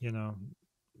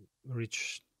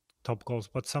top goals.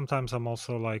 But sometimes I'm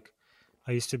also like,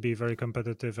 I used to be very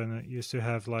competitive and I used to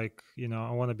have like, you know,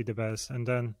 I want to be the best. And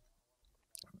then,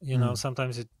 you know,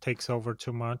 sometimes it takes over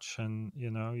too much and, you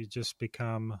know, you just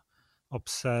become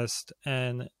obsessed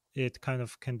and it kind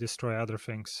of can destroy other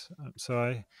things.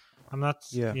 So I'm not,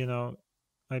 you know,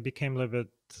 I became a little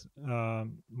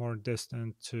bit more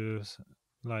distant to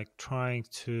like trying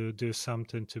to do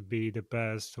something to be the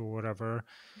best or whatever.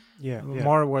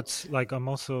 More what's like, I'm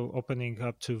also opening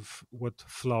up to what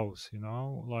flows, you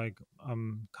know, like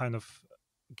I'm kind of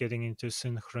getting into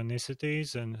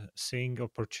synchronicities and seeing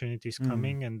opportunities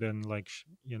coming, and then like,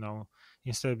 you know,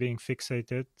 instead of being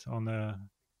fixated on a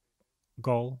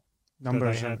goal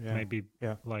numbers that I had maybe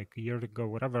like a year ago,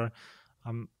 whatever,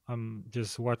 I'm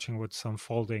just watching what's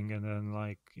unfolding, and then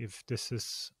like if this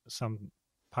is some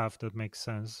path that makes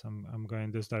sense, I'm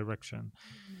going this direction.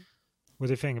 What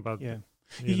do you think about you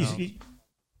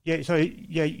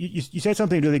said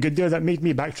something really good there that made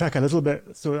me backtrack a little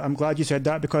bit. So I'm glad you said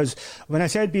that, because when I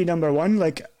said be number one,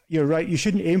 like you're right, you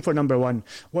shouldn't aim for number one.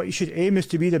 What you should aim is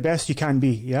to be the best you can be,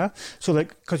 yeah? So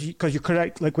like, because you're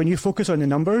correct, like when you focus on the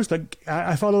numbers, like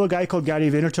I follow a guy called Gary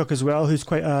Vaynerchuk as well, who's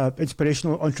quite an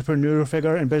inspirational entrepreneurial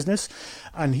figure in business.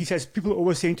 And he says, people are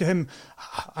always saying to him,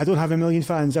 I don't have 1 million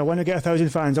fans, I want to get 1,000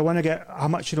 fans, I want to get how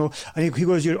much, you know? And he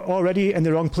goes, you're already in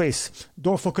the wrong place.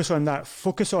 Don't focus on that.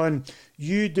 Focus on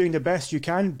you doing the best you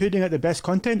can, putting out the best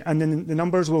content, and then the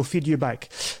numbers will feed you back.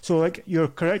 So like, you're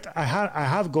correct. I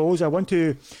have goals. I want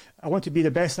to be the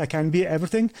best I can be at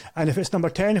everything. And if it's number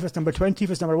 10, if it's number 20,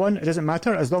 if it's number 1, it doesn't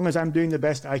matter as long as I'm doing the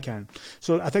best I can.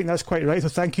 So I think that's quite right. So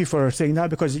thank you for saying that,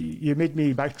 because you made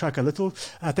me backtrack a little.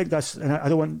 I think and I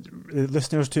don't want the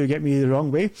listeners to get me the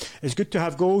wrong way. It's good to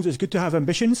have goals. It's good to have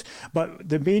ambitions, but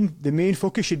the main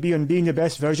focus should be on being the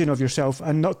best version of yourself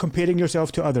and not comparing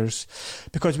yourself to others,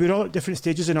 because we're all at different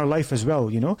stages in our life as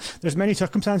well. You know, there's many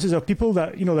circumstances of people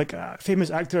that, you know, like famous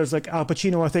actors like Al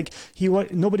Pacino. I think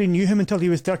nobody knew him until he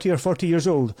was 30 or 40 years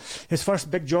old. His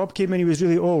first big job came when he was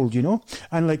really old, you know?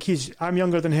 And like I'm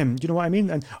younger than him. Do you know what I mean?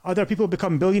 And other people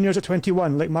become billionaires at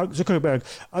 21, like Mark Zuckerberg.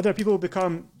 Other people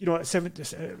become, you know, at 70,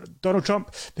 Donald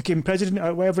Trump became president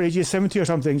at whatever age he is, 70 or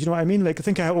something. Do you know what I mean? Like,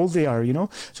 think of how old they are, you know?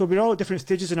 So we're all at different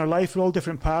stages in our life. We're all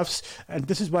different paths. And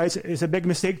this is why it's a big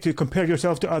mistake to compare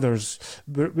yourself to others.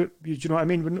 Do you know what I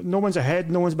mean? No one's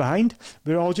ahead, no one's behind.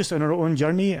 We're all just on our own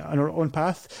journey, on our own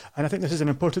path. And I think this is an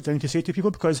important thing to say to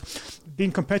people, because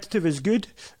being competitive is good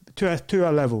to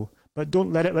a level. But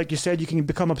don't let it, like you said, you can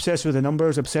become obsessed with the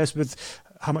numbers, obsessed with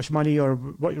how much money or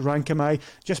what rank am I.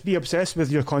 Just be obsessed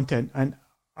with your content, and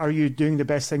are you doing the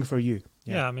best thing for you?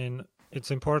 Yeah, I mean,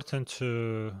 it's important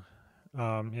to, you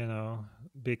know,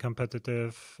 be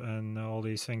competitive and all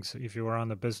these things. If you are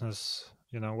on a business,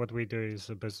 you know, what we do is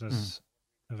a business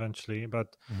eventually.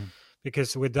 But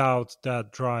because without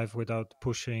that drive, without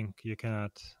pushing, you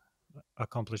cannot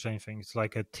accomplish anything. It's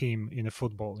like a team in a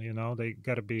football, you know, they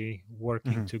got to be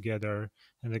working together,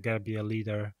 and they got to be a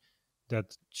leader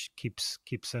that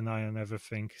keeps an eye on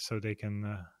everything so they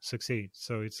can succeed.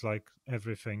 So it's like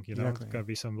everything, you know, Exactly, got to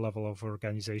be some level of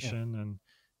organization and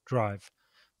drive,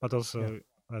 but also,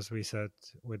 as we said,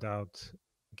 without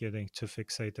getting too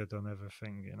fixated on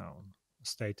everything, you know,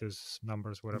 status,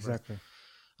 numbers, whatever. exactly.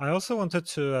 I also wanted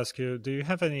to ask you, do you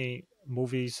have any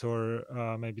movies or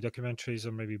maybe documentaries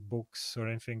or maybe books or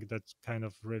anything that kind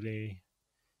of really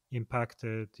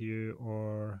impacted you,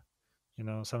 or, you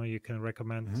know, something you can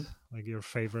recommend, like your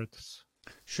favorites?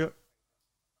 Sure.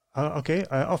 Okay,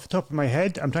 off the top of my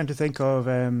head, I'm trying to think of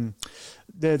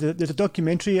there's a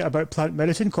documentary about plant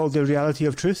medicine called The Reality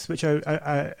of Truth, which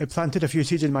I planted a few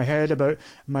seeds in my head about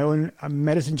my own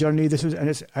medicine journey.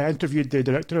 I interviewed the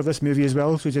director of this movie as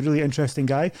well, so he's a really interesting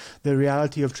guy. The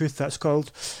Reality of Truth, that's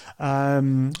called.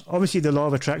 Obviously, The Law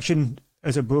of Attraction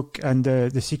as a book, and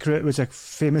The Secret was a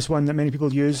famous one that many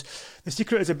people use. The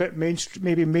Secret is a bit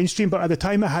maybe mainstream, but at the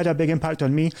time it had a big impact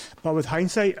on me. But with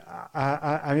hindsight,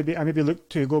 I maybe look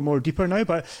to go more deeper now,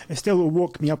 but it still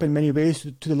woke me up in many ways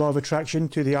to the law of attraction,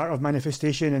 to the art of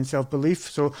manifestation and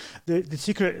self-belief. So the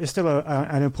Secret is still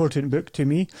an important book to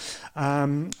me.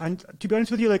 And to be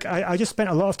honest with you, like I just spent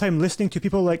a lot of time listening to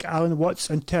people like Alan Watts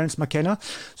and Terence McKenna,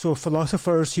 so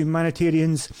philosophers,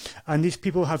 humanitarians, and these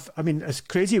people have, I mean, it's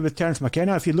crazy with Terence McKenna.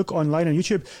 If you look online on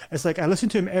YouTube, it's like I listen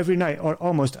to him every night, or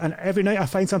almost, and every night I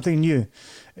find something new.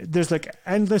 There's like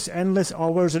endless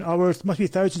hours and hours, must be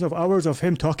thousands of hours of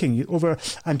him talking over,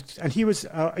 and he was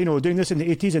you know, doing this in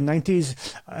the 80s and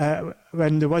 90s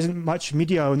when there wasn't much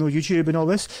media, no YouTube and all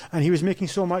this, and he was making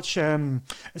so much.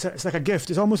 It's like a gift.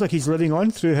 It's almost like he's living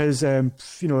on through his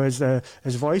you know,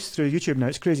 his voice through YouTube now.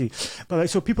 It's crazy. But like,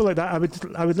 so people like that,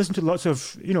 I would listen to lots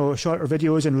of, you know, shorter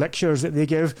videos and lectures that they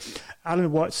give.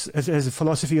 Alan Watts has a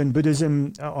philosophy on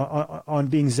Buddhism, on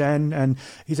being Zen, and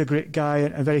he's a great guy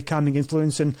and a very calming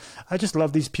influence. And I just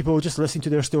love these people, just listening to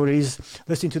their stories,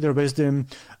 listening to their wisdom.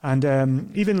 And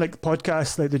even like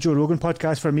podcasts, like the Joe Rogan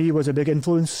podcast for me was a big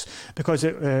influence, because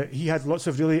he had lots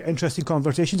of really interesting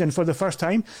conversations. And for the first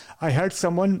time, I heard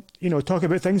someone, you know, talk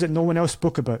about things that no one else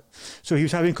spoke about. So he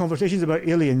was having conversations about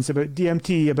aliens, about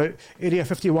DMT, about Area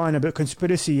 51, about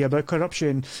conspiracy, about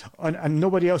corruption, and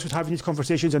nobody else was having these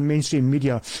conversations on mainstream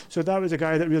media. So that was a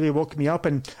guy that really woke me up,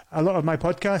 and a lot of my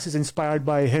podcast is inspired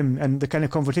by him and the kind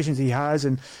of conversations he has.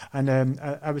 And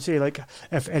I would say, like,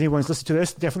 if anyone's listening to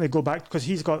this, definitely go back, because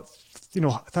he's got, you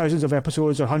know, thousands of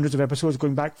episodes or hundreds of episodes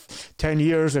going back 10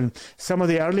 years, and some of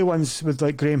the early ones with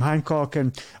like Graham Hancock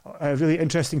and really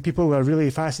interesting people are really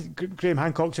fascinating. Graham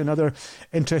Hancock's another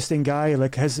interesting guy.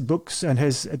 Like, his books and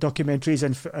his documentaries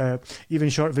and even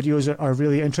short videos are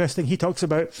really interesting. He talks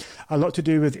about a lot to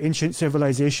do with ancient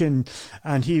civilization,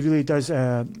 and he really does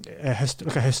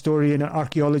like a historian, an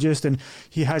archaeologist, and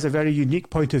he has a very unique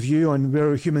point of view on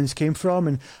where humans came from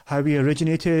and how we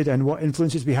originated and what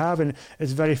influences we have. And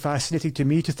it's very fascinating to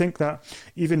me to think that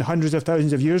even hundreds of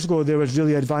thousands of years ago there was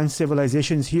really advanced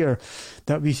civilizations here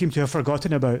that we seem to have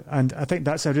forgotten about. And I think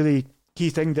that's a really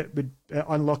key thing that would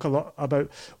unlock a lot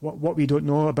about what we don't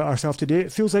know about ourselves today.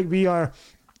 It feels like we are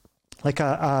like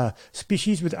a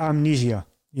species with amnesia.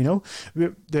 You know,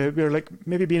 we're like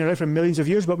maybe being around for millions of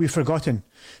years, but we've forgotten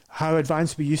how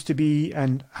advanced we used to be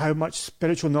and how much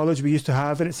spiritual knowledge we used to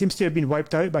have. And it seems to have been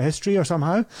wiped out by history or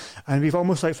somehow. And we've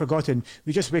almost like forgotten.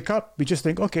 We just wake up, we just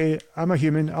think, okay, I'm a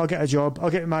human, I'll get a job, I'll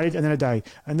get married, and then I die.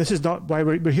 And this is not why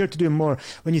we're here to do more.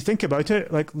 When you think about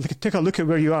it, like, take a look at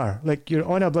where you are. Like, you're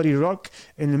on a bloody rock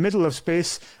in the middle of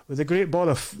space with a great ball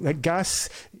of like gas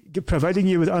providing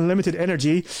you with unlimited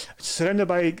energy, surrounded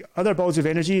by other balls of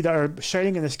energy that are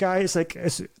shining in the sky. It's like,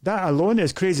 that alone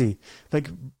is crazy. Like,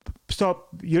 stop.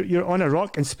 You're on a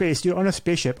rock in space. You're on a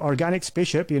spaceship, organic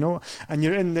spaceship, and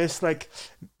you're in this like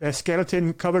a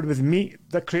skeleton covered with meat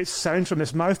that creates sound from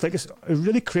its mouth. Like, it's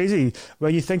really crazy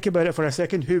when you think about it for a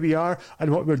second, who we are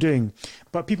and what we're doing.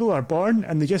 But people are born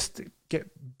and they just get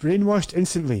brainwashed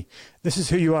instantly. This is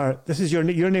who you are. This is your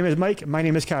name is Mike. My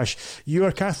name is Cash. You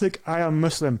are Catholic. I am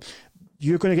Muslim.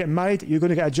 You're going to get married, you're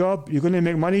going to get a job, you're going to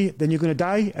make money, then you're going to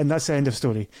die, and that's the end of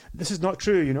story. This is not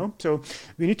true, So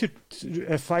we need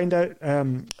to find out.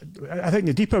 I think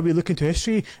the deeper we look into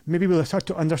history, maybe we'll start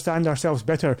to understand ourselves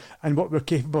better and what we're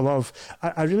capable of.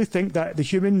 I really think that the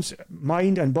human's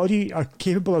mind and body are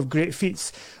capable of great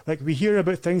feats. Like, we hear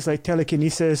about things like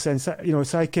telekinesis and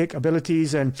psychic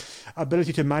abilities and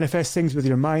ability to manifest things with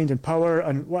your mind and power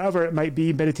and whatever it might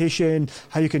be, meditation,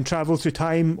 how you can travel through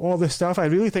time, all this stuff. I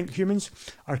really think humans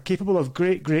are capable of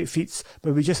great, great feats,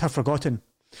 but we just have forgotten.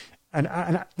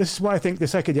 And this is what I think the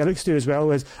psychedelics do as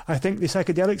well, is I think the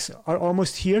psychedelics are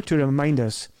almost here to remind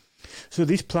us. So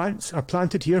these plants are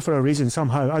planted here for a reason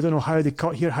somehow. I don't know how they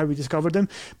got here, how we discovered them,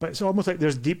 but it's almost like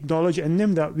there's deep knowledge in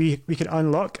them that we can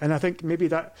unlock. And I think maybe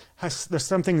there's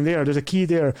something there. There's a key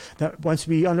there that once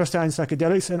we understand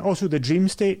psychedelics and also the dream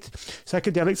state,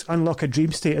 psychedelics unlock a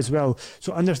dream state as well.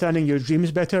 So understanding your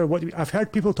dreams better. I've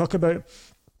heard people talk about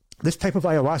this type of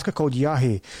ayahuasca called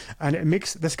yahe, and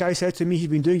this guy said to me he's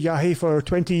been doing yahe for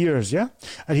 20 years, yeah,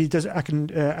 and he does. I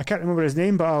can't remember his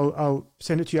name, but I'll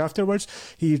send it to you afterwards.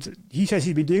 He says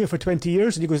he's been doing it for 20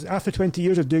 years, and he goes, after 20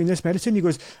 years of doing this medicine, he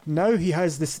goes, now he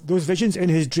has those visions in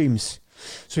his dreams.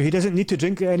 So he doesn't need to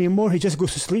drink it anymore. He just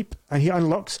goes to sleep and he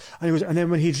unlocks. And he goes, and then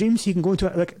when he dreams, he can go into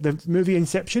like the movie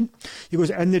Inception. He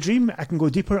goes, in the dream, I can go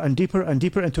deeper and deeper and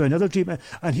deeper into another dream.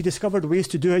 And he discovered ways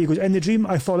to do it. He goes, in the dream,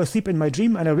 I fall asleep in my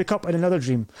dream and I wake up in another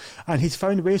dream. And he's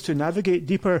found ways to navigate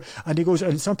deeper. And he goes,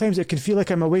 and sometimes it can feel like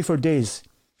I'm away for days.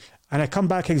 And I come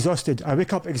back exhausted. I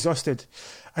wake up exhausted.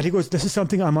 And he goes, this is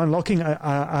something I'm unlocking,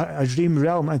 a dream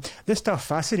realm. And this stuff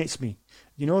fascinates me.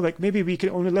 Like maybe we can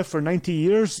only live for 90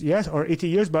 years, yes, or 80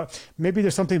 years, but maybe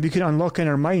there's something we can unlock in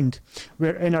our mind.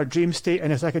 Where in our dream state,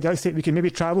 in a psychedelic state, we can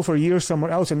maybe travel for years somewhere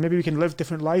else, and maybe we can live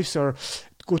different lives or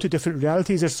go to different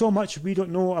realities. There's so much we don't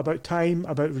know about time,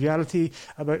 about reality,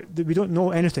 we don't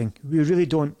know anything. We really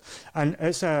don't. And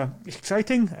it's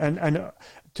exciting and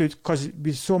because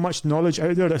there's so much knowledge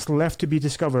out there that's left to be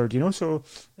discovered, so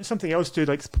it's something else to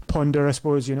like ponder, I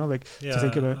suppose, to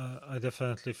think about. I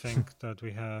definitely think that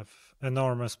we have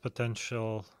enormous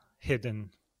potential,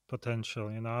 hidden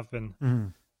potential. I've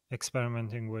been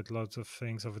experimenting with lots of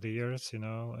things over the years.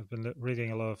 I've been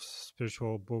reading a lot of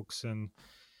spiritual books and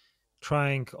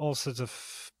trying all sorts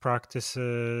of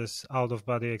practices, out of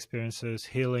body experiences,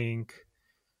 healing,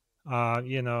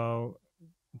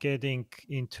 getting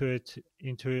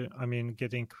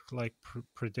getting like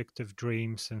predictive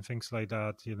dreams and things like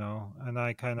that, and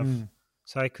I kind of,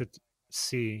 so I could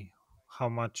see how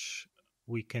much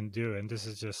we can do. And this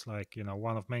is just like,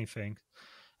 one of many things.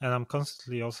 And I'm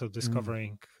constantly also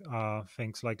discovering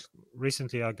things. Like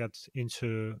recently I got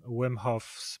into Wim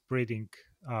Hof's breathing,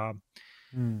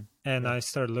 and I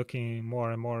started looking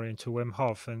more and more into Wim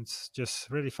Hof, and it's just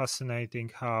really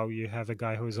fascinating how you have a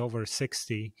guy who is over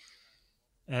 60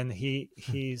 and he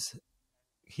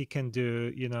can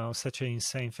do, such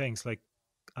insane things like,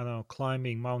 I don't know,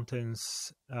 climbing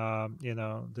mountains,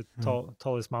 the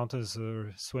tallest mountains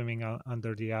are swimming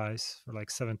under the ice for like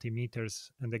 70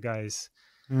 meters. And the guy's,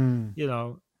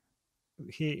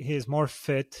 he is more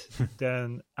fit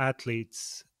than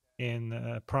athletes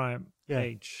in prime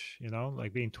age,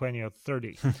 like being 20 or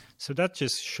 30. So that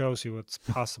just shows you what's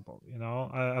possible.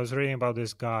 I was reading about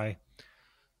this guy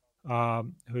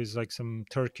who is like some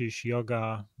Turkish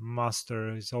yoga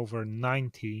master. He's over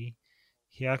 90.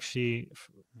 He actually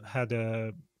had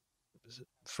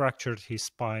fractured his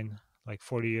spine like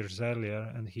 40 years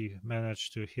earlier, and he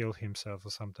managed to heal himself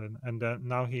or something. And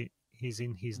now he's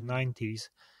in his 90s,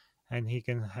 and he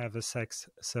can have a sex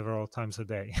several times a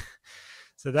day.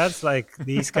 So that's like,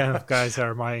 these kind of guys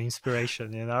are my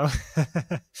inspiration,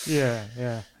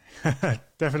 Yeah.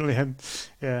 Definitely him.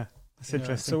 Yeah. That's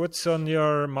interesting. So what's on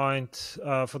your mind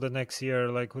for the next year?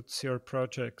 Like, what's your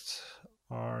project?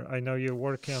 Or I know you're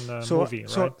working on a movie,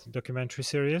 right? Documentary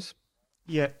series.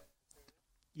 Yeah.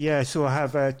 Yeah, so I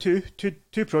have two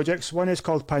projects. One is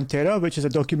called Pantera, which is a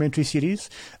documentary series.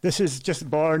 This is just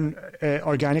born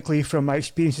organically from my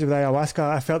experiences with ayahuasca.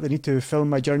 I felt the need to film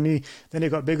my journey. Then it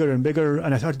got bigger and bigger,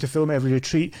 and I started to film every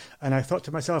retreat. And I thought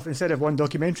to myself, instead of one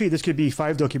documentary, this could be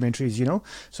 5 documentaries, you know?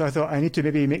 So I thought I need to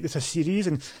maybe make this a series,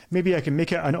 and maybe I can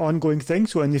make it an ongoing thing.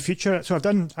 So in the future,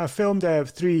 I've filmed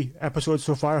 3 episodes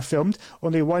so far, filmed.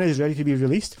 Only one is ready to be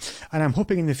released. And I'm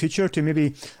hoping in the future to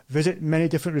maybe visit many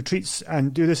different retreats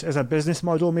and do this as a business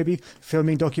model, maybe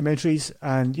filming documentaries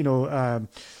and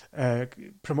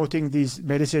promoting these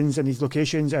medicines and these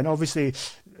locations, and obviously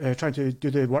trying to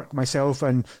do the work myself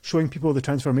and showing people the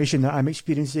transformation that I'm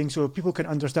experiencing, so people can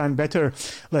understand better,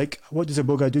 like, what does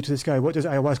Iboga do to this guy, what does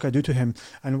ayahuasca do to him,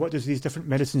 and what does these different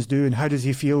medicines do, and how does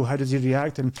he feel, how does he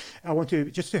react. And I want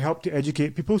to just to help to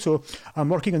educate people. So I'm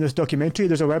working on this documentary.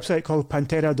 There's a website called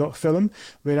pantera.film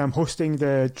where I'm hosting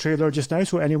the trailer just now,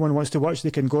 so anyone wants to watch,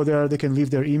 they can go there, they can leave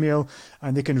their email,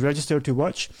 and they can register to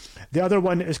watch. The other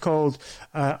one is called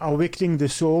Awakening the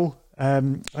Soul.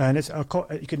 And there's a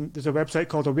website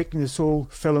called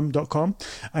awakeningthesoulfilm.com,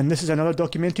 and this is another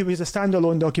documentary, which is a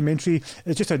standalone documentary.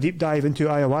 It's just a deep dive into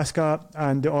ayahuasca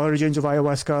and the origins of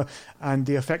ayahuasca and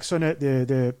the effects on it,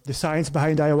 the science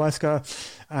behind ayahuasca,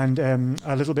 and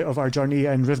a little bit of our journey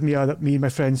in Rhythmia that me and my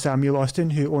friend Samuel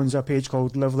Austin, who owns a page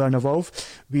called Live, Learn, Evolve,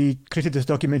 we created this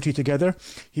documentary together.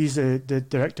 He's the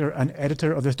director and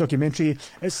editor of this documentary.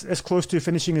 It's close to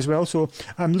finishing as well, so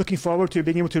I'm looking forward to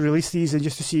being able to release these and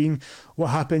just to seeing what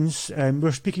happens.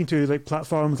 We're speaking to like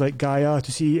platforms like Gaia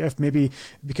to see if maybe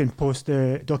we can post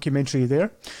the documentary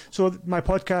there. So my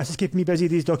podcast is keeping me busy.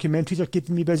 These documentaries are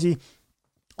keeping me busy.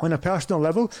 On a personal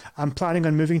level, I'm planning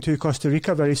on moving to Costa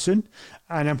Rica very soon,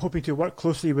 and I'm hoping to work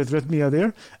closely with Rhythmia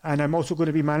there. And I'm also going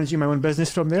to be managing my own business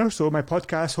from there. So my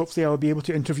podcast, hopefully I'll be able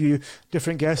to interview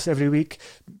different guests every week,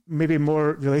 maybe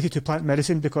more related to plant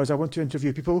medicine, because I want to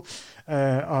interview people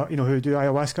who do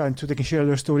ayahuasca, and so they can share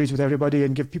their stories with everybody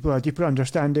and give people a deeper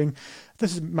understanding.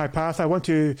 This is my path.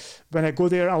 When I go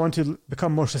there, I want to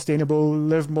become more sustainable,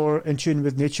 live more in tune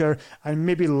with nature, and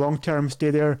maybe long-term stay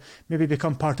there, maybe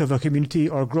become part of a community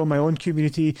or grow my own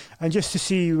community, and just to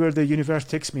see where the universe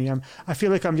takes me. I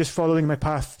feel like I'm just following my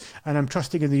path, and I'm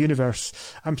trusting in the universe.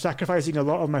 I'm sacrificing a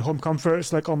lot of my home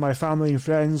comforts, like all my family and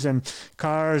friends and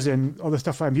cars and all the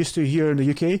stuff I'm used to here in the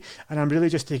UK, and I'm really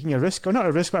just taking a risk, or not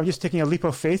a risk, but I'm just taking a leap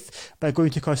of faith by going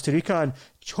to Costa Rica and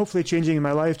hopefully changing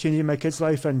my life, changing my kids'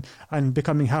 life, and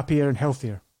becoming happier and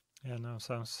healthier. Yeah, no,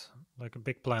 sounds like a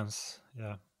big plans.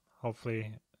 Yeah,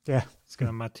 hopefully it's going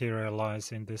to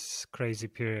materialize in this crazy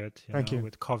period. Thank you.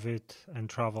 With COVID and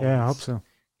travel. Yeah, I hope so.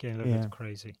 Getting a little bit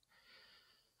crazy.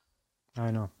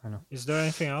 I know. Is there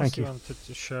anything else you wanted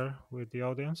to share with the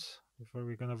audience before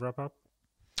we're going to wrap up?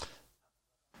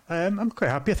 I'm quite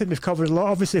happy. I think we've covered a lot.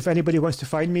 Obviously, if anybody wants to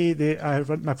find me, I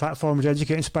run my platform,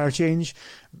 Educate, Inspire, Change.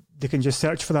 They can just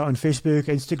search for that on Facebook,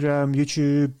 Instagram,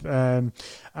 YouTube.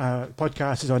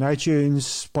 Podcast is on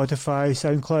iTunes, Spotify,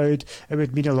 SoundCloud. It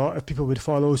would mean a lot if people would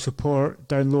follow, support,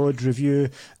 download, review.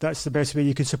 That's the best way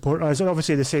you can support us. And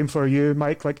obviously the same for you,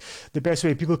 Mike. Like, the best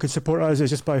way people can support us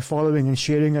is just by following and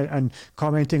sharing and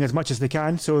commenting as much as they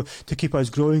can, so to keep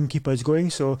us growing, keep us going.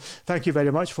 So thank you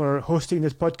very much for hosting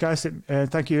this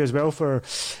podcast. Thank you as well for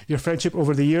your friendship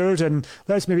over the years. And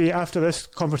let's maybe after this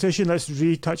conversation, let's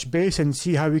retouch base and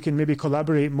see how we can maybe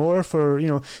collaborate more for,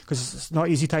 because it's not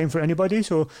easy time for anybody.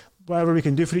 So whatever we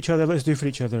can do for each other, let's do for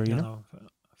each other, you know?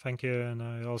 Thank you. And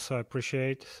I also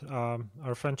appreciate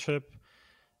our friendship.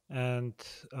 And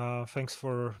thanks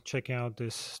for checking out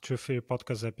this True Fear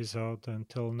podcast episode.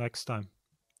 Until next time.